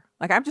is there?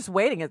 Like, I'm just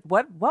waiting.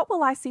 What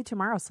will I see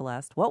tomorrow,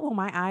 Celeste? What will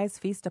my eyes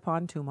feast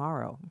upon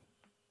tomorrow?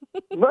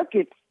 Look,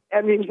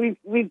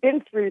 we've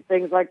been through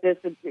things like this,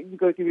 and you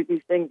go through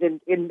these things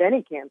in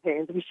many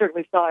campaigns. We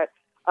certainly saw it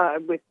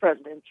with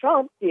President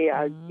Trump,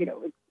 the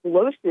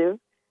explosive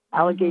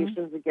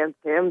allegations against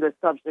him, the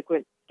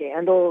subsequent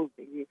scandals,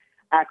 the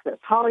Access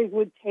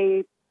Hollywood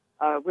tape,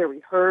 where we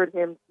heard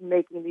him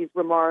making these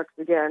remarks.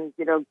 Again,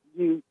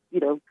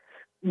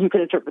 you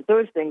can interpret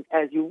those things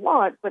as you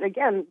want, but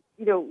again,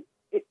 you know,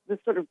 the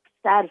sort of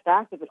sad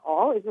fact of it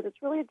all is that it's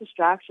really a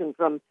distraction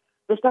from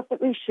the stuff that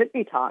we should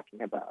be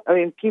talking about. I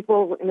mean,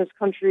 people in this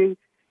country,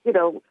 you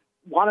know,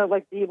 want to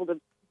like be able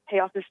to pay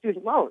off their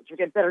student loans or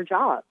get better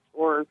jobs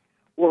or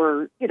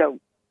you know,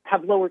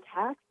 have lower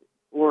taxes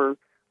or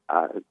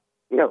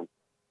you know,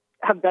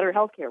 have better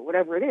health care,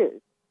 whatever it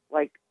is.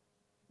 Like,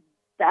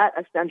 that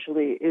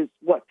essentially is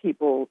what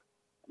people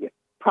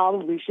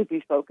probably should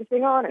be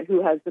focusing on, and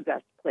who has the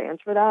best plans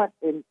for that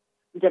in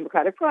the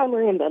Democratic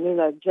primary and then in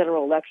a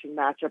general election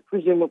matchup,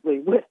 presumably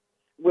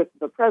with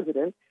the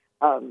president,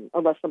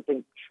 unless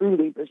something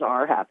truly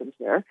bizarre happens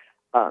there.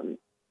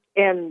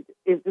 And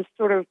is this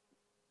sort of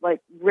like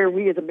where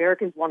we as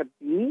Americans want to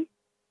be,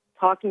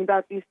 talking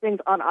about these things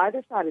on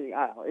either side of the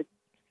aisle?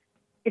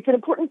 It's an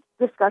important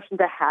discussion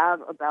to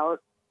have about,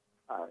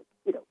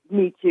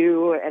 Me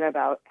Too and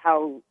about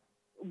how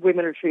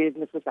women are treated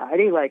in the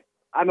society. Like,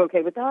 I'm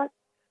okay with that.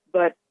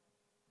 But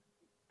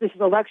this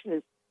election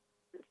is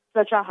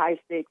such a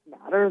high-stakes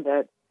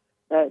matter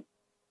that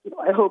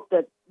I hope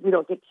that we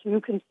don't get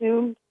too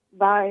consumed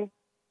by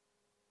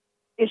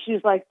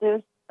issues like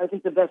this. I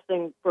think the best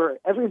thing for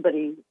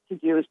everybody to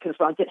do is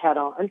confront it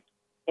head-on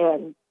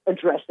and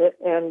address it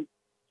and,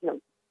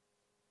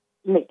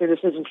 make their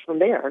decisions from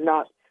there,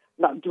 not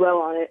dwell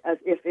on it as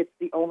if it's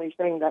the only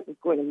thing that is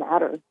going to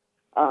matter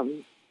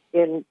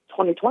in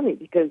 2020,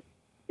 because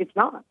it's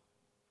not.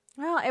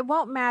 Well, it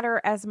won't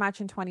matter as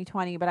much in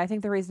 2020, but I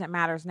think the reason it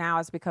matters now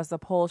is because the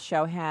polls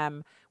show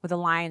him with a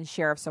lion's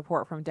share of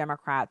support from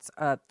Democrats.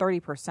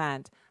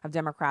 30% of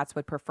Democrats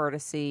would prefer to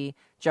see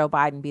Joe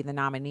Biden be the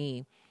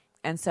nominee.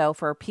 And so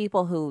for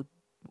people who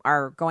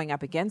are going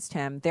up against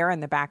him, they're in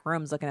the back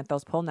rooms looking at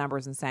those poll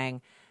numbers and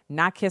saying,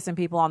 not kissing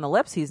people on the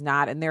lips, he's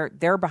not. And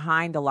they're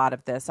behind a lot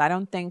of this. I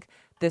don't think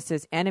this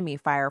is enemy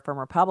fire from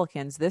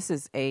Republicans. This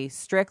is a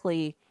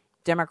strictly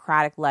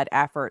Democratic-led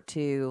effort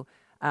to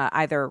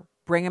either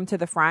bring him to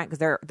the front, because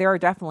there are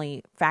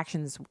definitely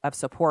factions of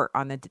support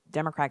on the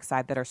Democratic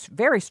side that are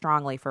very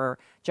strongly for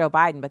Joe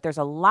Biden. But there's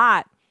a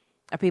lot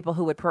of people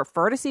who would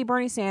prefer to see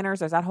Bernie Sanders.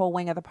 There's that whole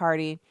wing of the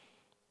party.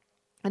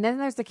 And then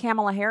there's the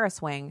Kamala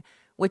Harris wing,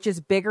 which is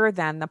bigger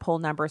than the poll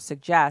numbers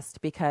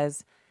suggest,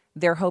 because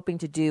they're hoping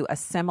to do a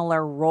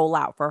similar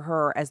rollout for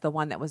her as the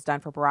one that was done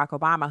for Barack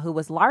Obama, who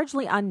was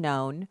largely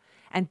unknown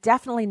and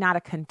definitely not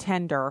a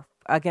contender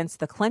against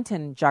the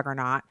Clinton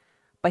juggernaut.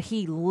 But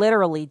he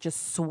literally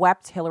just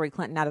swept Hillary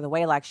Clinton out of the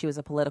way like she was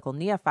a political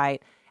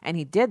neophyte. And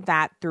he did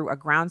that through a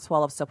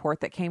groundswell of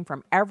support that came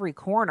from every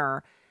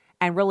corner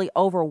and really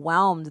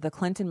overwhelmed the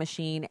Clinton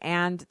machine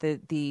and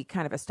the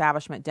kind of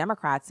establishment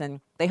Democrats. And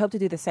they hope to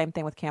do the same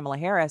thing with Kamala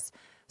Harris.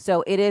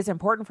 So it is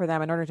important for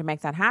them, in order to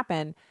make that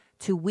happen,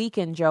 to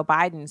weaken Joe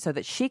Biden so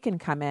that she can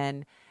come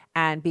in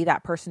and be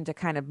that person to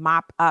kind of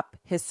mop up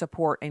his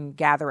support and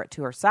gather it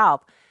to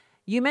herself.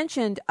 You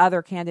mentioned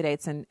other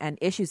candidates and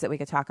issues that we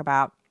could talk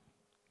about.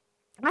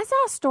 I saw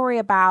a story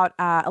about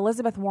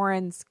Elizabeth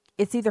Warren's,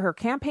 it's either her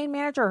campaign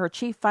manager or her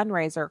chief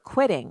fundraiser,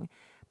 quitting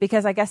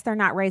because I guess they're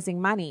not raising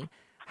money.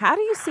 How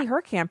do you see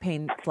her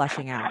campaign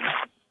fleshing out?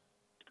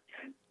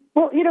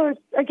 Well,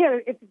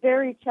 it's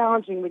very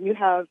challenging when you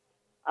have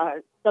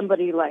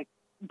somebody like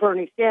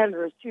Bernie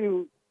Sanders,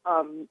 who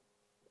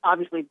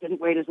obviously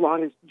didn't wait as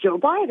long as Joe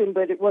Biden,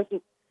 but it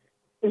wasn't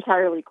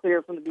entirely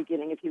clear from the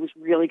beginning if he was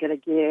really going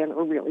to get in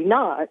or really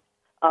not.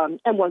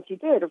 And once he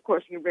did, of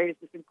course, he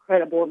raised this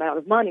incredible amount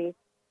of money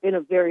in a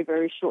very,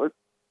 very short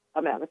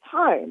amount of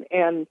time.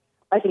 And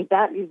I think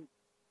that is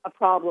a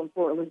problem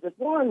for Elizabeth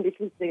Warren,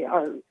 because they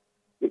are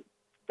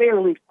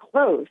fairly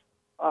close,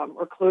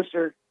 or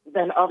closer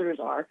than others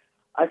are,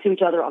 to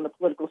each other on the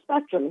political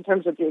spectrum in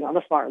terms of being on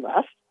the far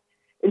left,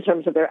 in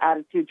terms of their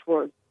attitude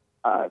towards,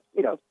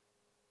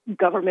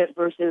 government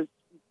versus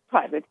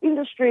private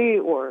industry,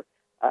 or,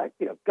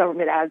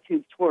 government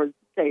attitudes towards,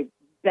 say,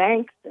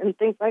 banks and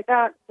things like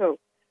that. So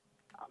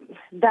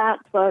that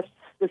plus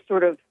this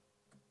sort of,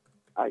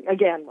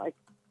 again, like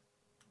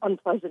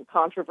unpleasant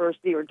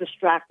controversy or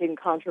distracting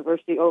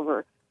controversy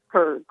over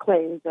her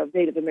claims of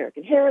Native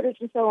American heritage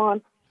and so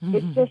on. Mm-hmm.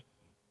 It's just,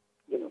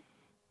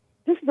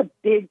 this is a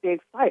big, big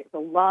fight.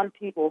 There's a lot of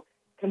people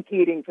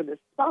competing for this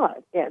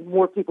spot and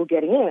more people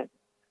getting in.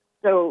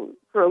 So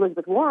for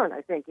Elizabeth Warren,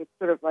 I think it's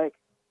sort of like,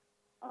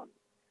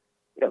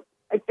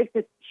 I think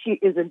that she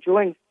is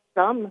enjoying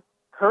some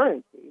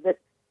currency, that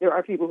there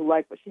are people who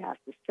like what she has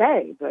to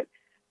say, but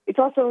it's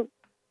also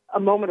a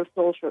moment of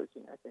soul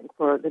searching, I think,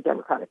 for the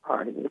Democratic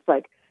Party. It's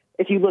like,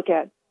 if you look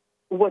at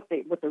what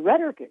the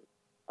rhetoric is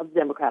of the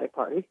Democratic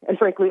Party, and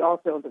frankly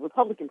also of the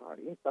Republican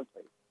Party in some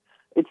places,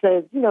 it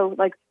says,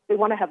 they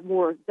want to have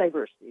more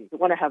diversity. They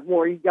want to have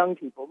more young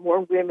people,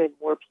 more women,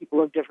 more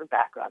people of different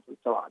backgrounds and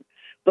so on.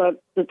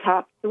 But the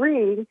top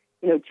three,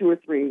 two or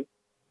three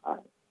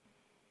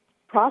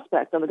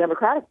prospects on the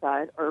Democratic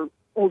side are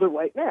older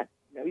white men.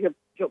 You have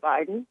Joe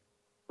Biden,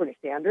 Bernie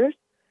Sanders,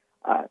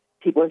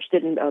 people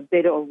interested in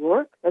Beto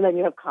O'Rourke, and then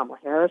you have Kamala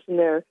Harris in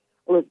there,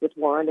 Elizabeth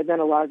Warren, and then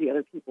a lot of the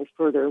other people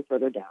further and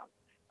further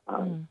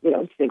down,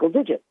 single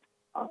digits.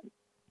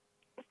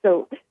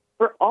 So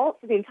for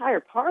the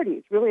entire party,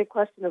 it's really a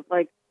question of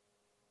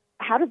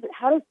how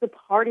does the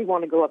party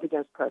want to go up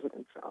against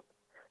President Trump?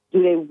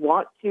 Do they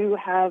want to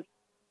have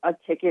a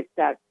ticket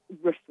that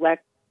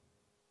reflects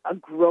a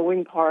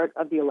growing part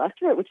of the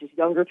electorate, which is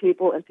younger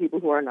people and people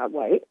who are not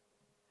white?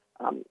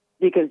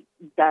 Because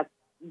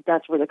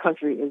that's where the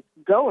country is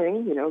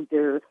going.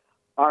 There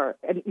are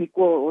an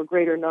equal or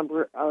greater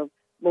number of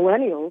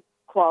millennials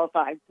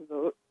qualified to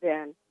vote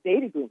than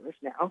baby boomers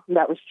now. And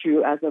that was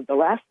true as of the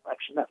last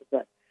election. That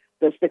was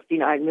the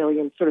 69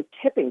 million sort of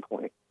tipping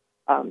point.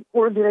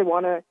 Or do they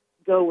want to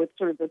go with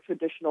sort of the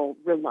traditional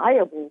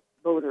reliable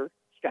voter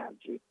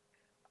strategy,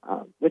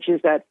 which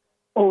is that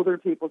older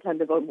people tend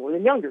to vote more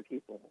than younger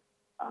people.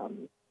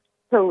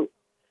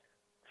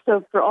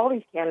 So for all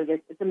these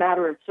candidates, it's a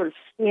matter of sort of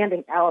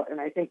standing out.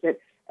 And I think that,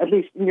 at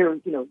least in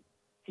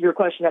your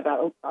question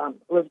about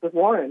Elizabeth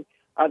Warren,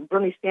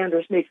 Bernie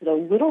Sanders makes it a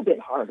little bit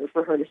harder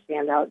for her to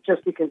stand out,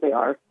 just because they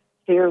are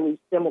fairly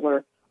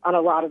similar on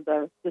a lot of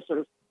the sort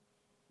of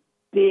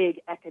big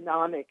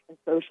economic and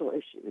social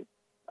issues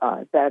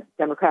that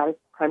Democratic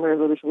primary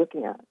voters are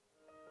looking at.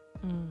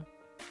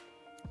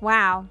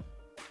 Wow.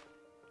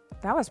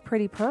 That was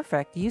pretty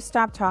perfect. You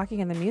stopped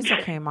talking and the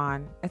music came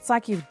on. It's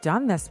like you've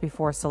done this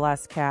before,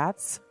 Celeste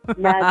Katz.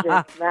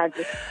 Magic.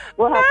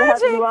 We'll have to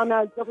have you on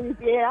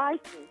WBAI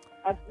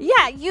soon.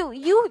 Yeah,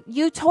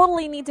 you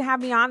totally need to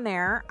have me on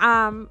there.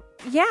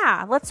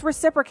 Yeah, let's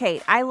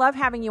reciprocate. I love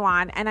having you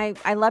on, and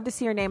I love to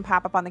see your name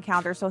pop up on the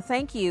calendar. So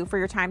thank you for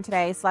your time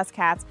today, Celeste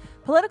Katz,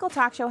 political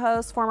talk show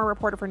host, former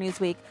reporter for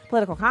Newsweek,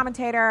 political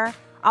commentator,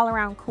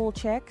 all-around cool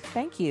chick.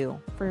 Thank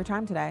you for your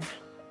time today.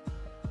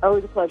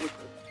 Always a pleasure.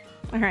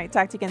 All right.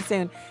 Talk to you again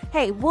soon.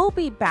 Hey, we'll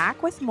be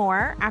back with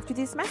more after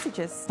these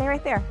messages. Stay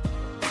right there.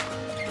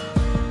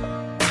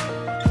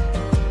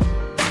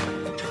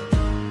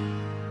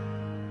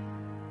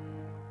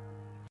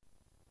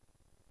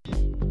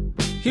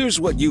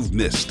 Here's what you've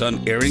missed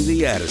on Airing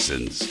the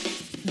Addisons.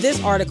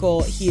 This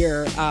article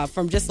here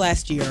from just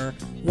last year,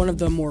 one of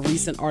the more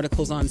recent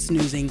articles on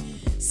snoozing,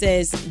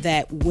 says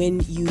that when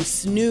you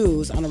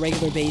snooze on a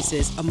regular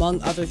basis,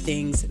 among other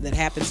things that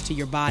happens to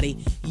your body,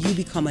 you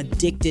become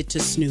addicted to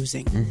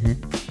snoozing.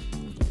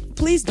 Mm-hmm.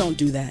 Please don't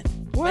do that.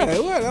 What?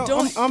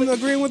 I'm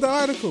agreeing with the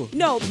article.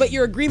 No, but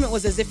your agreement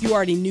was as if you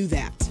already knew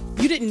that.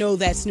 You didn't know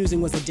that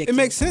snoozing was addictive. It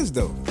makes sense,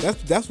 though.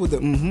 That's what the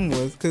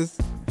was, because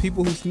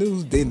people who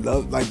snooze, they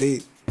love, like, they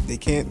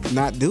can't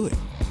not do it.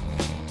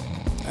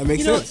 That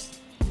makes sense.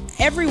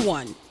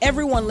 Everyone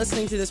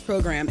listening to this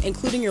program,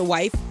 including your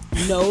wife,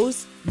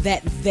 knows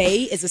that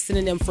they is a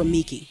synonym for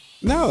Miki.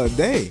 No,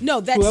 they.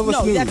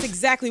 That's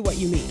exactly what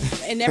you mean.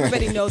 And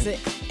everybody knows it.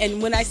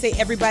 And when I say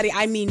everybody,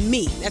 I mean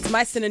me. That's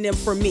my synonym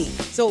for me.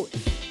 So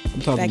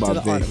I'm talking back about to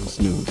the they article. who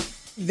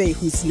snooze. They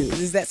who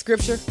snooze. Is that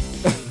scripture?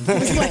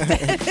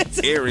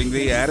 Airing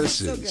the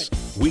Addisons.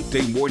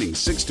 Weekday morning,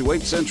 6 to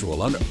 8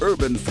 Central on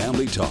Urban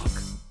Family Talk.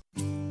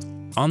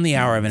 On the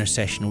Hour of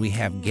Intercession, we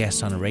have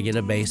guests on a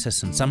regular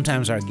basis, and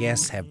sometimes our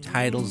guests have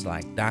titles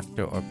like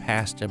doctor or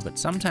pastor, but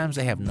sometimes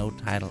they have no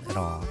title at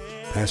all.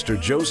 Pastor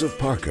Joseph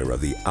Parker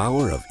of the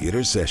Hour of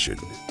Intercession.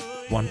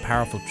 One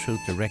powerful truth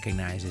to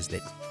recognize is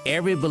that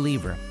every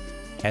believer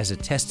has a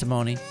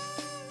testimony,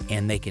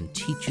 and they can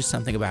teach you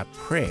something about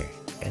prayer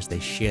as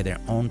they share their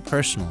own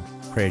personal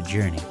prayer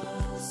journey.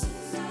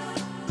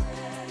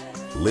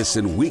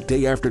 Listen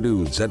weekday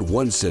afternoons at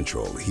 1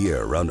 Central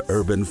here on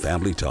Urban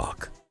Family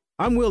Talk.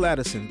 I'm Will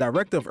Addison,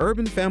 Director of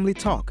Urban Family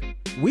Talk.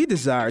 We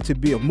desire to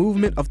be a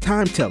movement of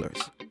time tellers.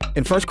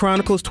 In 1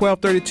 Chronicles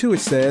 12:32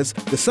 it says,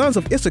 "The sons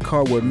of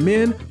Issachar were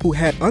men who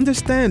had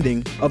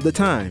understanding of the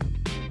time,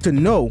 to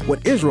know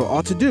what Israel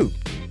ought to do."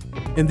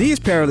 In these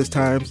perilous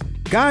times,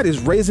 God is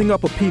raising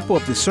up a people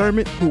of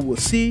discernment who will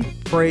see,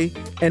 pray,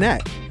 and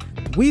act.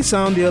 We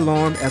sound the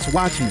alarm as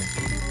watchmen.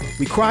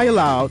 We cry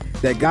aloud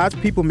that God's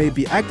people may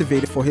be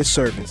activated for his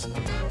service.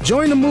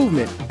 Join the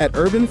movement at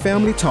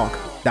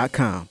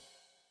urbanfamilytalk.com.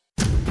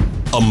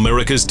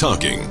 America's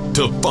talking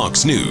to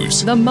Fox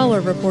News. The Mueller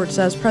report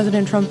says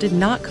President Trump did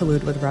not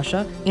collude with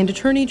Russia, and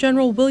Attorney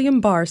General William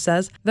Barr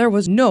says there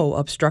was no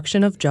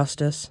obstruction of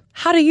justice.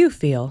 How do you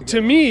feel?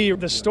 To me,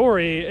 the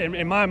story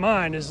in my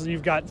mind is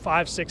you've got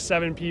 5, 6,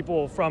 7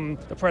 people from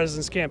the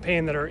president's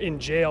campaign that are in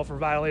jail for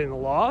violating the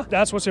law.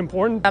 That's what's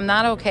important. I'm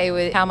not okay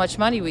with how much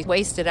money we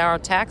wasted, our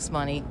tax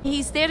money.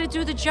 He's there to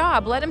do the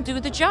job. Let him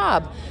do the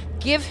job.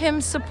 Give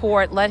him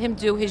support. Let him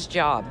do his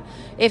job.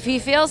 If he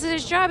fails at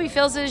his job, he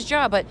fails at his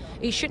job. But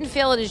he shouldn't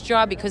fail at his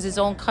job because his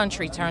own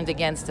country turned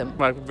against him.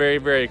 I'm very,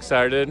 very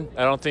excited.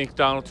 I don't think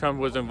Donald Trump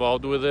was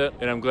involved with it,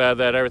 and I'm glad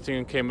that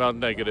everything came out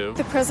negative.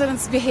 The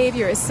president's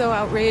behavior is so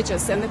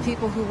outrageous, and the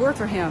people who work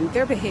for him,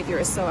 their behavior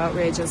is so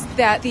outrageous,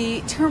 that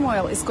the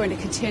turmoil is going to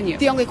continue.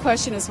 The only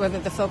question is whether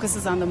the focus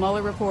is on the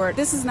Mueller report.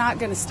 This is not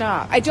going to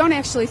stop. I don't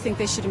actually think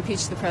they should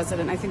impeach the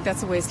president. I think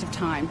that's a waste of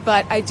time.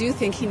 But I do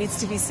think he needs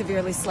to be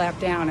severely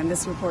slapped down, and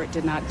this report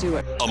did not do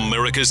it.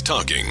 America's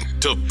talking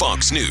to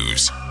Fox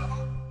News.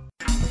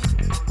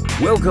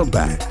 Welcome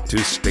back to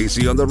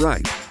Stacy on the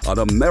Right on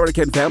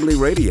American Family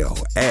Radio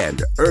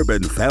and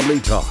Urban Family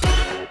Talk.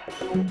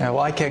 Well,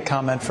 I can't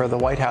comment for the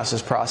White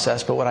House's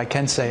process, but what I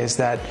can say is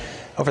that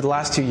over the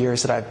last 2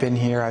 years that I've been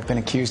here, I've been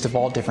accused of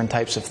all different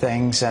types of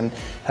things, and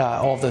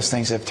all of those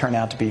things have turned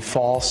out to be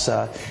false.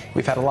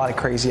 We've had a lot of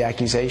crazy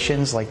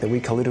accusations, like that we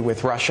colluded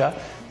with Russia.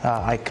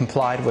 I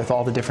complied with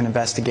all the different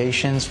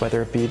investigations,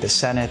 whether it be the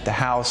Senate, the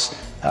House,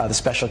 the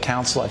special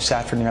counsel. I've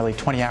sat for nearly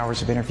 20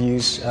 hours of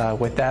interviews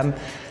with them.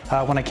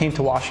 When I came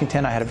to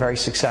Washington, I had a very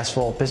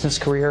successful business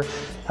career.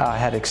 I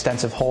had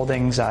extensive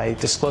holdings. I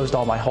disclosed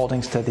all my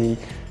holdings to the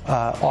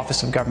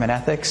Office of Government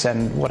Ethics,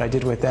 and what I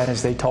did with that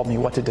is they told me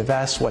what to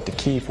divest, what to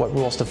keep, what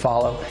rules to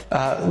follow.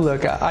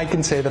 Look, I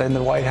can say that in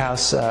the White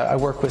House, I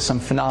work with some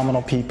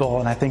phenomenal people,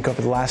 and I think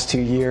over the last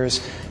 2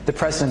 years, the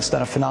president's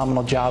done a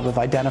phenomenal job of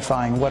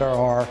identifying what are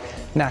our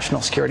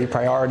national security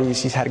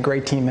priorities. He's had a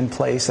great team in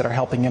place that are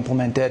helping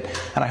implement it,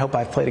 and I hope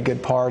I've played a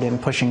good part in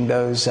pushing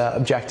those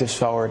objectives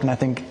forward. And I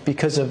think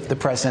because of the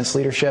president's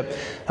leadership,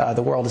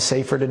 the world is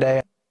safer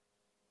today.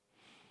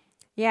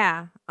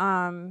 Yeah.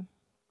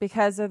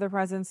 Because of the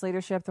president's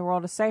leadership, the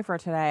world is safer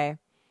today.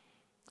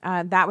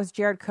 That was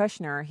Jared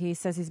Kushner. He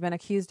says he's been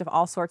accused of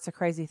all sorts of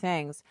crazy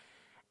things.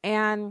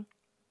 And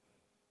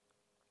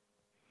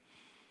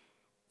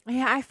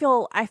yeah, I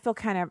feel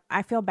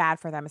bad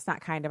for them. It's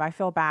not kind of. I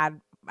feel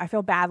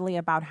badly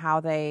about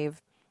how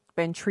they've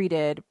been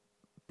treated,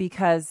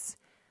 because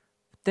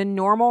the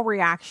normal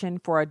reaction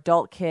for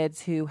adult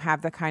kids who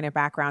have the kind of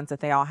backgrounds that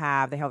they all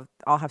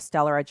have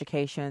stellar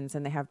educations,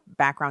 and they have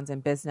backgrounds in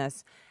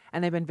business,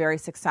 and they've been very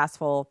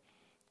successful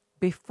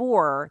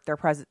before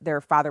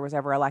their father was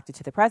ever elected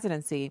to the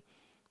presidency.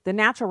 The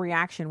natural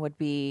reaction would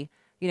be,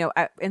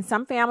 in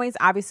some families,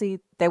 obviously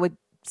they would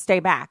stay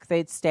back.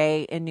 They'd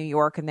stay in New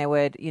York and they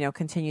would,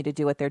 continue to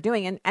do what they're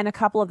doing. And a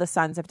couple of the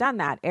sons have done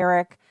that.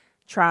 Eric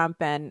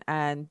Trump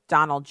and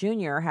Donald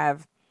Jr.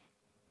 have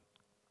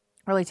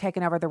really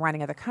taken over the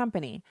running of the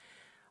company.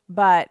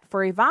 But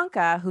for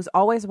Ivanka, who's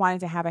always wanted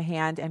to have a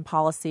hand in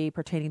policy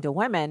pertaining to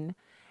women,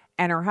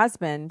 and her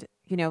husband,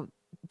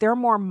 they're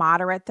more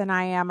moderate than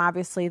I am.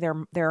 Obviously,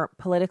 they're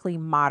politically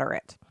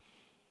moderate,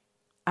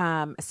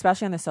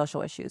 especially on the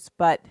social issues.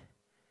 But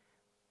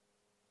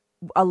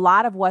a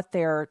lot of what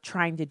they're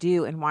trying to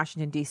do in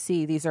Washington,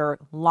 D.C., these are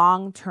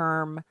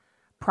long-term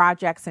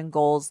projects and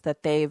goals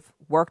that they've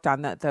worked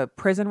on. The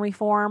prison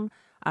reform,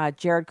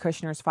 Jared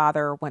Kushner's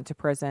father went to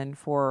prison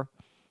for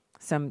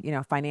some,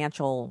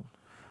 financial,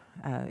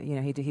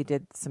 he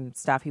did some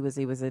stuff. He was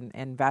an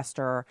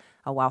investor,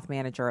 a wealth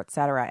manager, et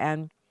cetera.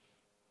 And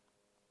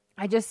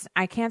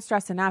I can't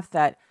stress enough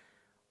that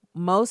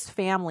most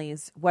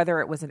families, whether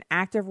it was an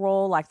active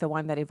role like the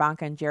one that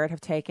Ivanka and Jared have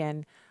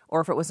taken,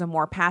 or if it was a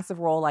more passive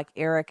role like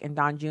Eric and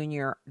Don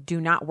Jr., do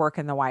not work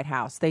in the White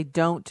House. They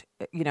don't,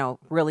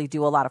 really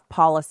do a lot of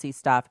policy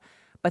stuff,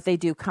 but they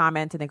do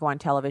comment and they go on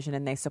television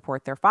and they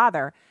support their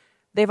father.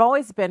 They've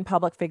always been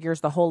public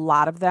figures, the whole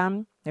lot of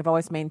them. They've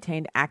always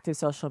maintained active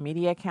social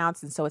media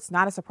accounts. And so it's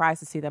not a surprise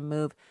to see them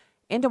move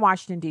into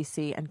Washington,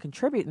 D.C. and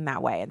contribute in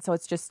that way. And so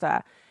it's just,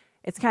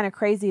 it's kind of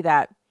crazy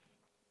that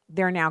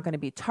they're now going to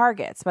be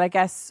targets. But I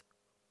guess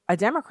a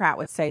Democrat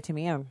would say to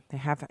me, and they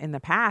have in the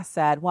past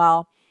said,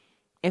 well,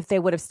 if they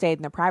would have stayed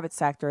in the private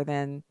sector,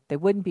 then they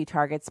wouldn't be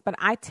targets. But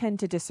I tend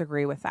to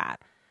disagree with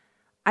that.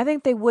 I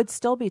think they would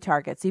still be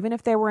targets, even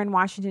if they were in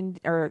Washington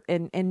or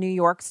in New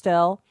York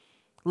still,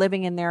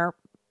 living in their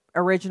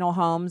original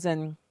homes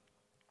and,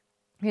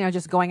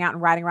 just going out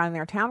and riding around in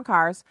their town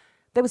cars,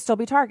 they would still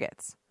be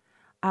targets.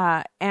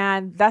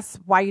 And that's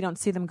why you don't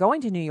see them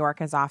going to New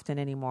York as often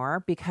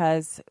anymore,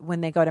 because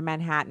when they go to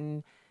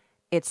Manhattan,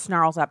 it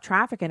snarls up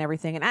traffic and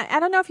everything. And I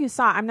don't know if you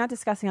saw, I'm not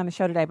discussing on the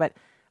show today, but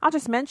I'll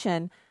just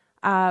mention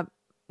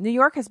New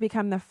York has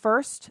become the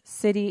first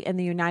city in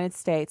the United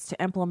States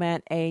to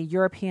implement a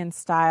European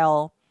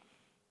style.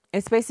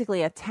 It's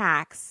basically a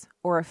tax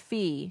or a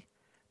fee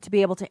to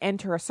be able to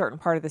enter a certain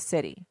part of the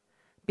city,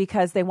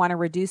 because they want to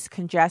reduce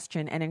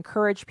congestion and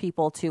encourage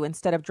people to,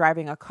 instead of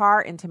driving a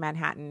car into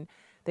Manhattan,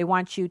 they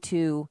want you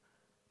to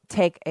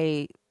take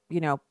a,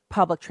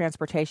 public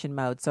transportation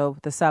mode. So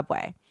the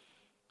subway.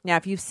 Now,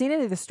 if you've seen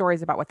any of the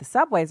stories about what the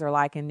subways are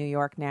like in New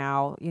York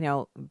now,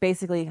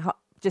 basically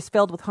just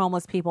filled with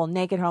homeless people,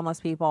 naked homeless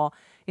people,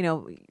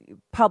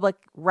 public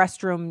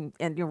restroom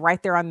and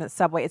right there on the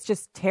subway. It's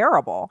just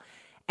terrible.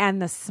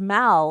 And the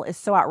smell is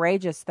so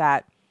outrageous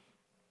that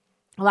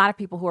a lot of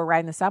people who are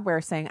riding the subway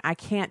are saying, I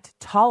can't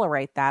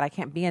tolerate that. I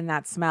can't be in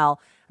that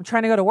smell. I'm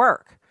trying to go to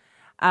work.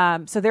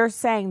 So they're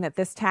saying that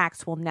this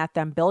tax will net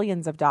them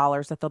billions of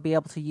dollars that they'll be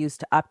able to use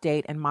to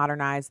update and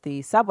modernize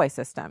the subway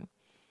system.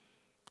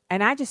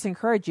 And I just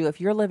encourage you,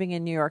 if you're living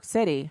in New York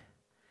City,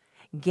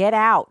 get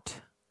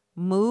out.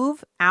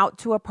 Move out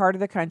to a part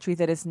of the country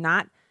that is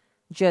not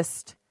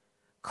just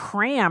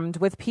crammed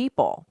with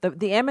people.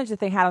 The image that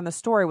they had on the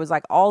story was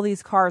like all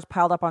these cars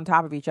piled up on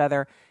top of each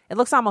other. It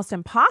looks almost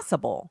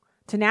impossible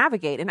to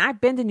navigate. And I've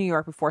been to New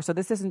York before, so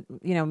this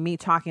isn't, me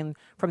talking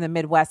from the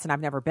Midwest and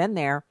I've never been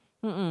there.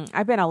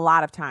 I've been a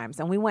lot of times,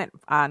 and we went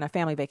on a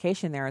family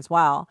vacation there as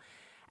well.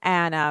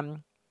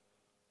 And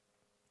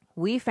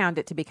we found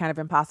it to be kind of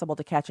impossible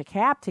to catch a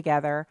cab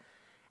together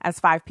as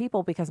 5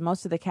 people, because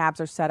most of the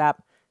cabs are set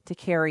up to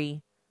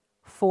carry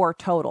 4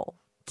 total,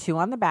 2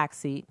 on the back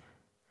seat,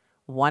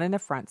 1 in the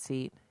front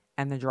seat,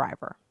 and the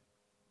driver.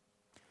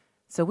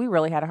 So we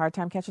really had a hard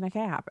time catching a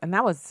cab. And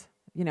that was,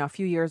 a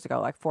few years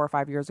ago, like 4 or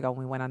 5 years ago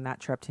when we went on that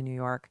trip to New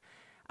York.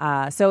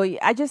 So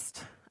I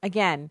just,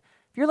 again,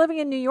 if you're living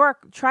in New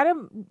York, try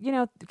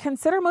to,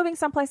 consider moving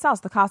someplace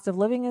else. The cost of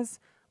living is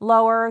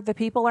lower. The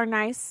people are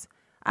nice.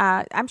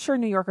 I'm sure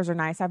New Yorkers are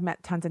nice. I've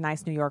met tons of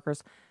nice New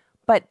Yorkers.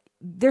 But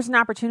there's an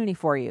opportunity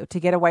for you to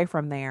get away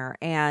from there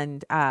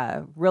and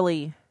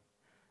really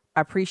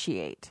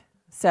appreciate.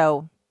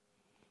 So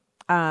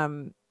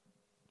I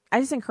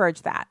just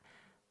encourage that.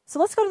 So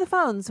let's go to the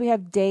phones. We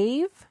have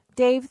Dave.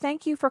 Dave,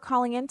 thank you for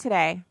calling in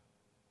today.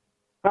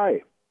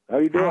 Hi. How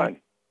you doing?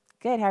 Hi.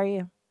 Good. How are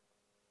you?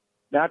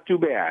 Not too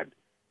bad.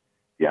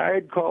 Yeah, I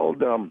had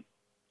called. I'm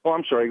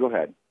sorry. Go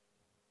ahead.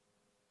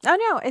 Oh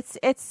no,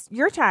 it's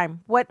your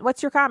time.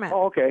 What's your comment?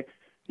 Oh, okay.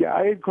 Yeah,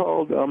 I had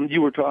called.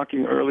 You were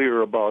talking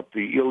earlier about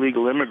the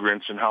illegal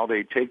immigrants and how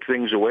they take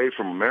things away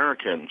from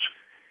Americans.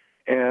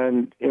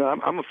 And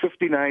I'm a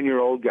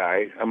 59-year-old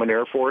guy. I'm an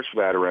Air Force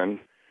veteran.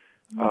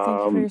 Thank you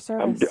for your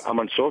service. I'm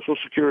on Social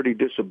Security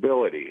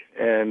disability,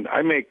 and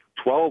I make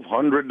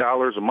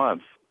 $1,200 a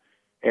month,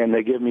 and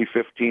they give me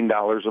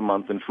 $15 a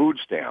month in food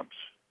stamps.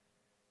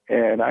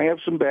 And I have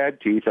some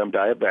bad teeth. I'm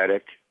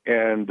diabetic,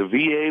 and the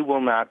VA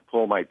will not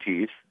pull my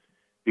teeth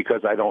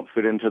because I don't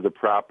fit into the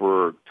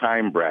proper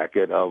time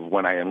bracket of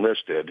when I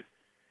enlisted.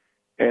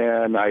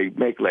 And I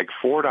make like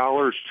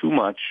 $4 too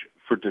much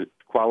to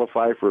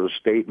qualify for a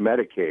state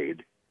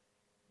Medicaid.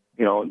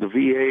 The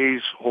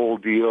VA's whole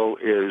deal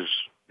is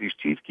These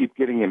teeth keep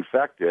getting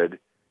infected,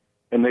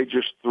 and they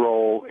just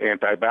throw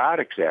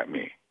antibiotics at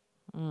me.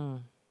 Mm.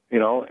 You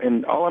know,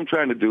 and all I'm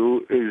trying to do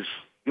is,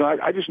 you know,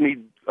 I just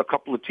need a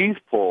couple of teeth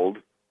pulled,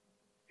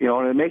 you know,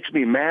 and it makes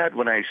me mad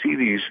when I see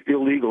these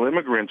illegal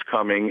immigrants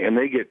coming and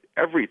they get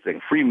everything,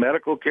 free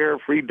medical care,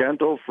 free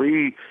dental,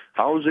 free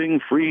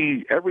housing,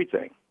 free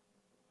everything.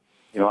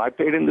 You know, I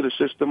paid into the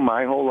system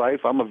my whole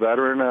life. I'm a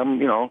veteran,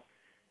 you know,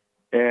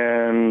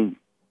 and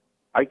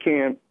I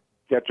can't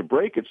catch a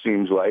break, it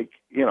seems like.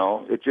 You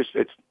know, it's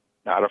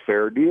not a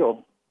fair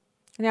deal.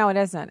 No, it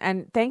isn't.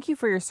 And thank you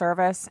for your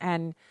service.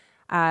 And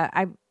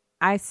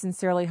I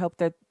sincerely hope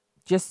that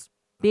just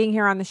being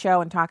here on the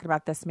show and talking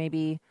about this,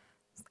 maybe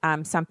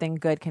something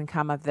good can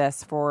come of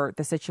this for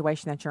the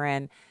situation that you're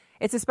in.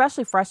 It's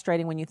especially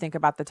frustrating when you think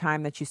about the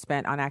time that you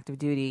spent on active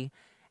duty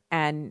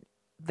and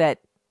that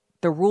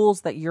the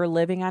rules that you're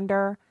living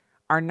under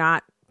are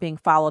not being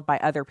followed by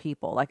other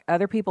people. Like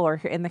other people are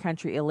here in the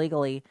country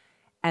illegally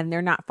and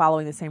they're not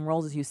following the same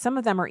rules as you. Some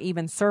of them are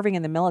even serving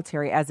in the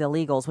military as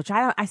illegals, which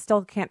I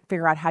still can't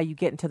figure out how you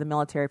get into the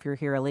military if you're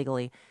here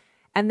illegally.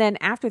 And then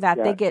after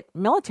that, they get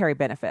military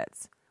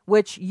benefits,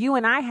 which you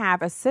and I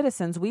have as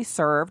citizens. We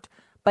served,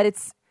 but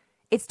it's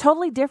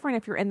totally different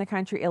if you're in the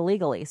country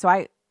illegally.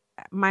 So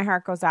my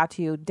heart goes out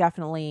to you.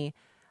 Definitely.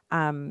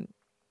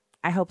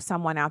 I hope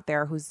someone out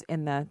there who's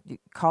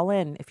call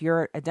in. If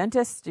you're a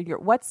dentist,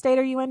 what state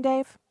are you in,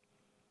 Dave?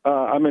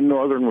 I'm in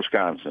northern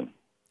Wisconsin.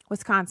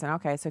 Wisconsin.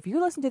 Okay. So if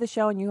you listen to the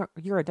show and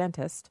you're a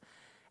dentist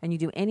and you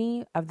do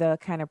any of the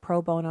kind of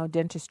pro bono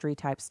dentistry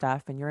type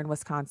stuff and you're in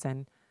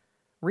Wisconsin,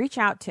 reach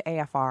out to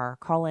AFR,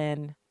 call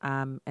in,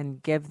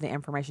 and give the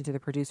information to the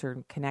producer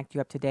and connect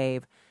you up to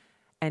Dave.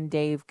 And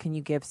Dave, can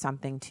you give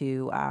something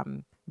to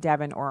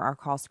Devin or our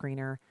call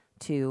screener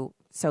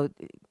so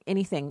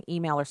anything,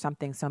 email or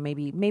something. So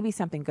maybe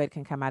something good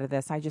can come out of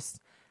this. I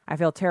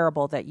feel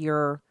terrible that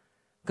you're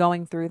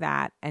going through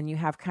that and you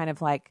have kind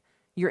of like,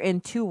 you're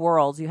in two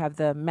worlds. You have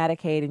the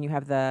Medicaid and you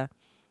have the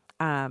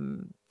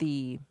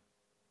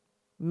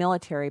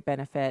military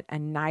benefit,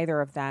 and neither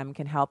of them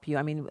can help you.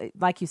 I mean,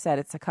 like you said,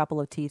 it's a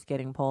couple of teeth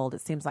getting pulled. It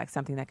seems like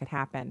something that could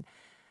happen.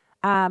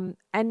 And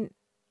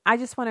I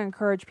just want to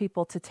encourage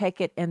people to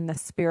take it in the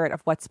spirit of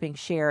what's being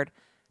shared.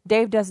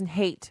 Dave doesn't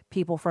hate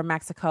people from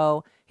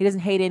Mexico. He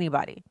doesn't hate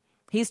anybody.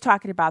 He's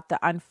talking about the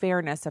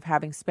unfairness of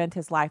having spent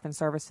his life in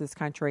service to this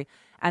country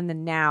and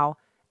then now,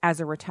 as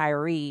a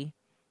retiree,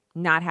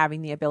 not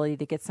having the ability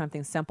to get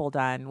something simple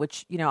done,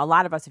 which, you know, a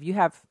lot of us, if you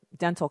have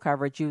dental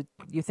coverage, you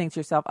think to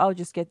yourself, oh,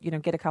 just get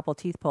a couple of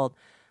teeth pulled.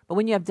 But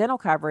when you have dental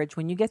coverage,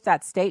 when you get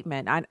that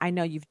statement, I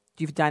know you've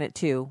done it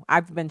too.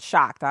 I've been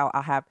shocked.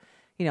 I'll have,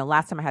 you know,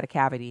 last time I had a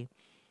cavity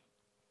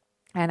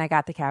and I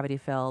got the cavity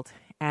filled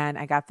and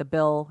I got the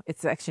bill.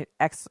 It's actually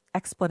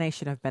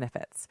explanation of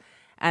benefits.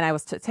 And I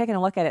was taking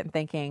a look at it and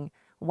thinking,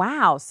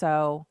 wow,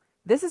 so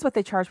this is what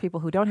they charge people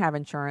who don't have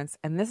insurance.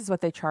 And this is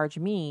what they charge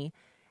me.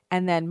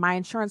 And then my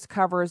insurance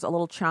covers a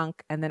little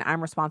chunk and then I'm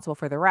responsible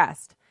for the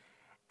rest.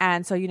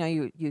 And so, you know,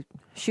 you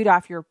shoot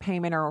off your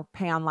payment or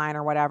pay online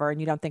or whatever, and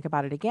you don't think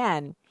about it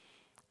again.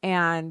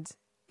 And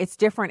it's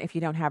different if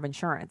you don't have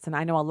insurance. And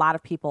I know a lot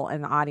of people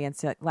in the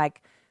audience,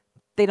 like,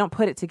 they don't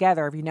put it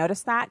together. Have you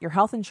noticed that? Your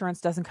health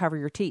insurance doesn't cover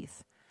your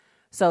teeth.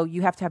 So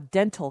you have to have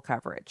dental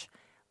coverage.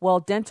 Well,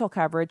 dental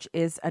coverage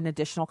is an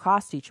additional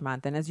cost each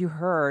month. And as you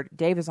heard,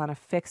 Dave is on a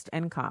fixed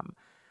income.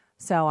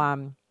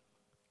 So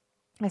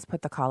let's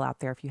put the call out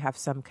there. If you have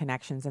some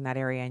connections in that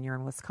area and you're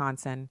in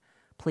Wisconsin,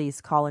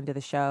 please call into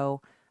the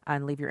show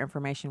and leave your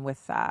information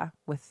with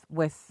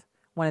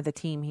one of the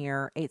team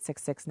here,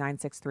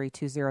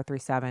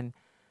 866-963-2037.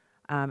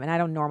 And I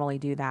don't normally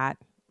do that,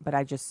 but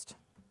I just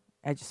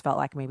felt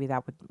like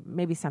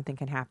maybe something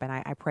can happen.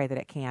 I pray that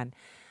it can.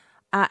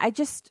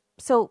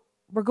 So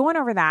we're going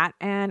over that,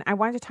 and I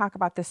wanted to talk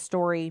about this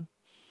story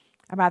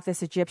about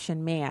this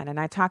Egyptian man, and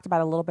I talked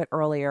about it a little bit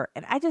earlier,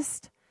 and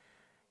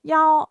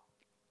y'all,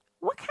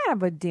 what kind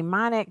of a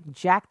demonic,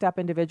 jacked up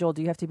individual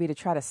do you have to be to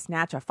try to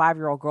snatch a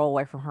 5-year-old girl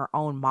away from her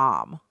own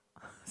mom?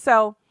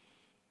 So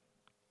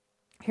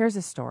here's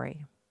a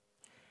story.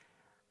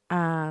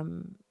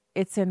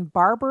 It's in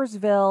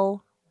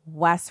Barboursville,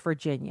 West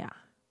Virginia.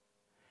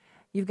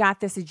 You've got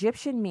this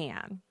Egyptian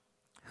man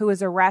who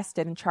was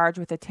arrested and charged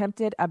with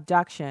attempted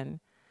abduction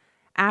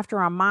after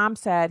a mom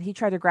said he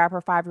tried to grab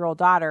her 5-year-old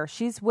daughter.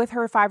 She's with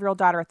her 5-year-old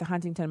daughter at the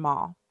Huntington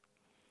Mall.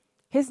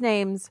 His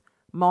name's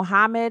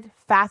Mohammed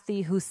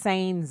Fathi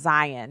Hussein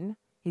Zion.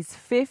 He's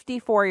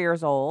 54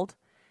 years old,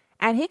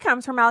 and he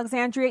comes from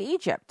Alexandria,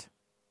 Egypt.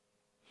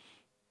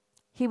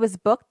 He was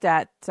booked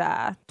at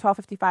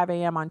 12:55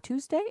 a.m. on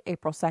Tuesday,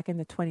 April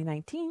 2nd of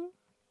 2019.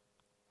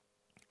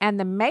 And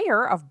the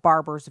mayor of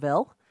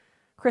Barboursville,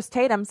 Chris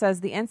Tatum,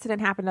 says the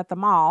incident happened at the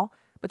mall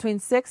between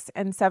 6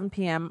 and 7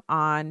 p.m.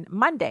 on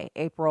Monday,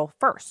 April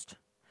 1st.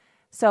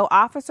 So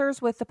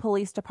officers with the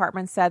police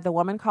department said the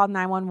woman called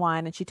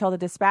 911 and she told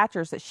the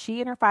dispatchers that she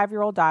and her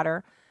 5-year-old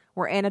daughter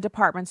were in a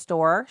department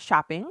store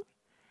shopping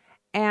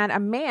and a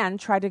man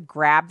tried to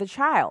grab the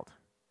child.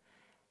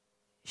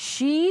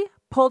 She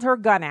pulled her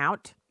gun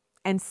out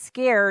and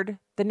scared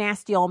the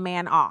nasty old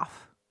man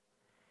off.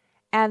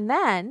 And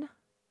then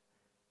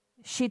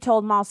she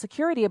told mall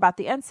security about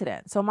the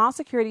incident. So mall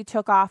security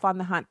took off on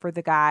the hunt for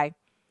the guy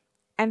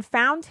and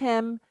found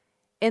him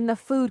in the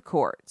food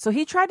court. So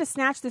he tried to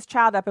snatch this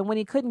child up, and when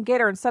he couldn't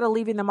get her, instead of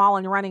leaving the mall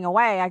and running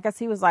away, I guess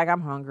he was like,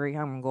 I'm hungry.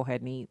 I'm going to go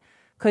ahead and eat.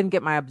 Couldn't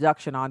get my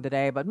abduction on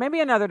today, but maybe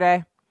another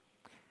day.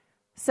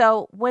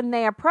 So when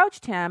they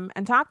approached him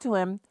and talked to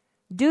him,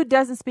 dude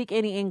doesn't speak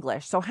any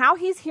English. So how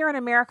he's here in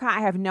America,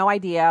 I have no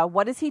idea.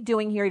 What is he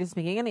doing here? He doesn't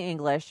speak any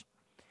English.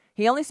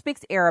 He only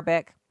speaks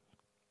Arabic.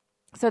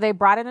 So they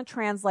brought in a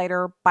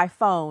translator by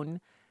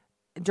phone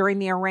during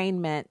the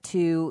arraignment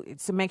to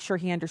make sure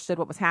he understood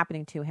what was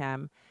happening to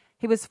him.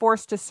 He was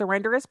forced to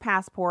surrender his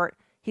passport.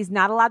 He's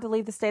not allowed to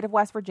leave the state of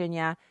West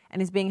Virginia,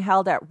 and he's being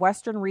held at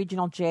Western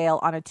Regional Jail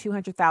on a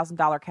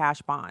 $200,000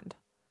 cash bond.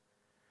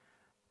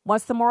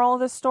 What's the moral of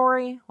this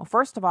story? Well,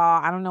 first of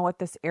all, I don't know what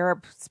this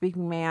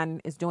Arab-speaking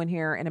man is doing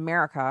here in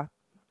America,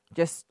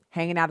 just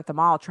hanging out at the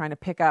mall trying to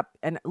pick up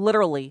and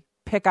literally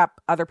pick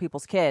up other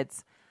people's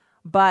kids.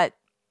 But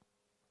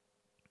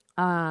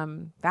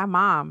that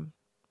mom,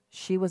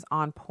 she was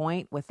on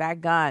point with that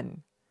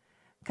gun,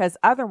 because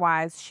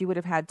otherwise she would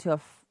have had to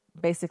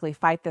basically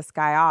fight this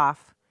guy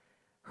off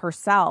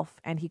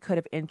herself, and he could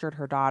have injured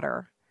her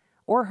daughter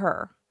or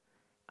her.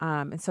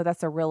 And so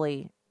that's a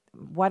really,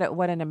 what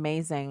an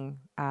amazing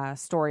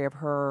story of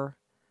her.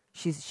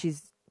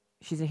 She's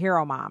a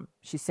hero mom.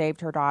 She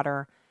saved her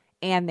daughter,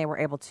 and they were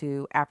able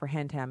to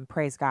apprehend him.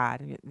 Praise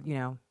God. You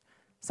know,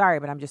 sorry,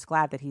 but I'm just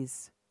glad that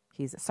he's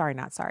sorry,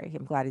 not sorry.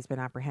 I'm glad he's been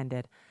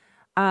apprehended.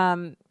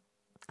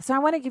 So I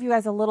want to give you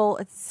guys a little,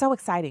 it's so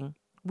exciting.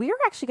 We are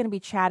actually going to be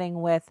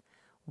chatting with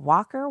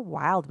Walker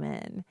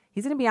Wildman.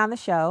 He's going to be on the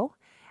show,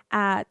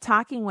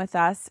 talking with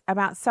us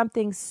about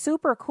something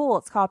super cool.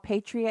 It's called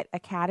Patriot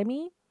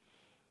Academy.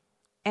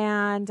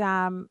 And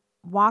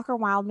Walker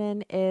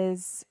Wildman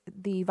is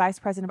the Vice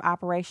President of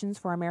Operations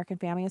for American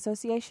Family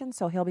Association.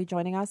 So he'll be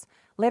joining us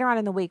later on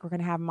in the week. We're going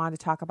to have him on to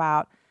talk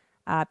about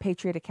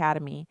Patriot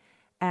Academy.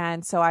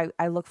 And so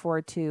I look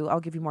forward to,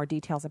 I'll give you more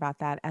details about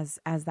that as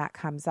that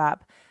comes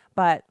up.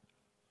 But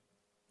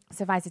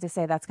suffice it to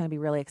say, that's going to be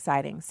really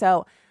exciting.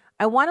 So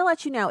I want to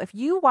let you know, if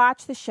you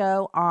watch the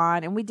show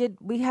on, and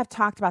we have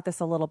talked about this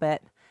a little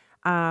bit,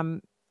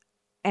 and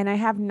I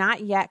have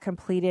not yet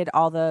completed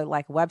all the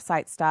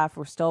website stuff.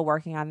 We're still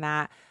working on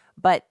that.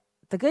 But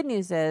the good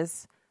news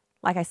is,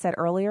 like I said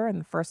earlier in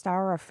the first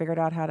hour, I figured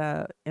out how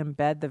to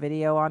embed the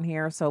video on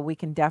here. So we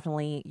can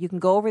definitely, you can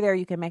go over there,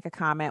 you can make a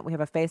comment. We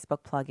have a Facebook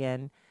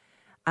plugin.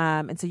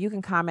 And so you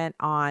can comment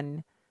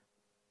on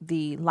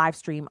the live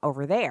stream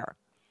over there.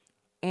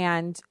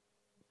 And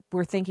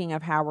we're thinking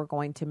of how we're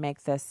going to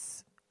make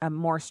this a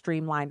more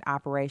streamlined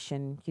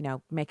operation,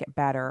 make it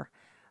better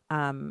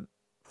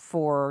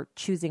for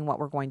choosing what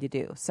we're going to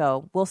do.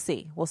 So we'll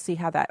see. We'll see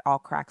how that all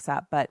cracks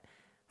up. But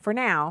for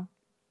now,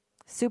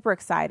 super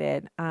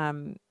excited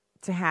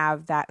to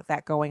have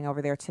that going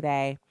over there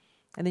today.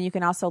 And then you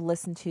can also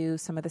listen to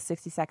some of the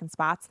 60-second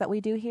spots that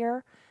we do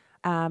here.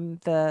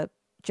 The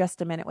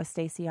Just a Minute with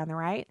Stacy on the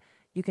right.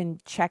 You can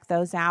check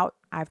those out.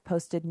 I've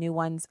posted new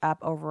ones up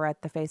over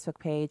at the Facebook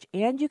page.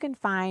 And you can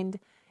find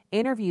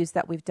interviews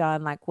that we've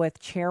done, like with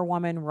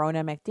Chairwoman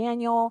Rona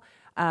McDaniel,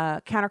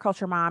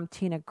 Counterculture Mom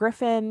Tina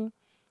Griffin,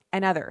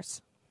 and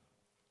others.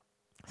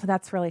 So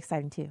that's really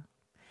exciting too.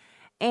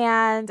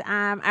 And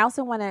I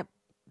also want to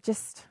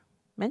just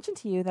mention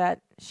to you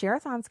that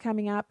Share-a-thon's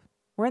coming up.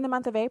 We're in the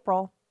month of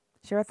April.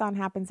 Share-a-thon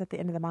happens at the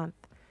end of the month.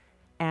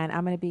 And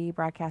I'm going to be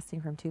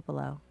broadcasting from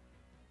Tupelo.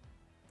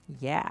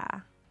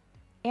 Yeah.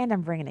 And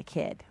I'm bringing a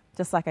kid,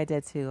 just like I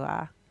did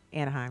to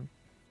Anaheim.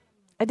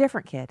 A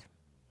different kid.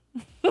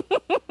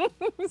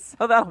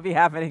 So that'll be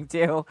happening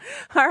too.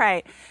 All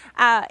right.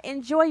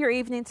 Enjoy your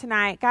evening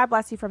tonight. God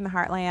bless you from the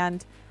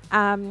heartland.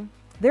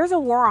 There's a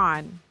war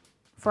on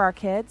for our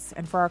kids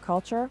and for our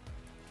culture.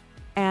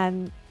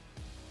 And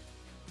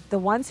the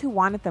ones who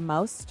want it the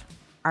most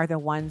are the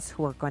ones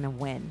who are going to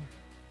win.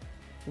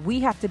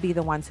 We have to be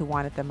the ones who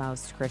want it the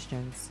most,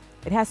 Christians.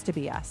 It has to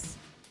be us.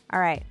 All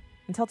right.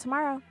 Until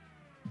tomorrow.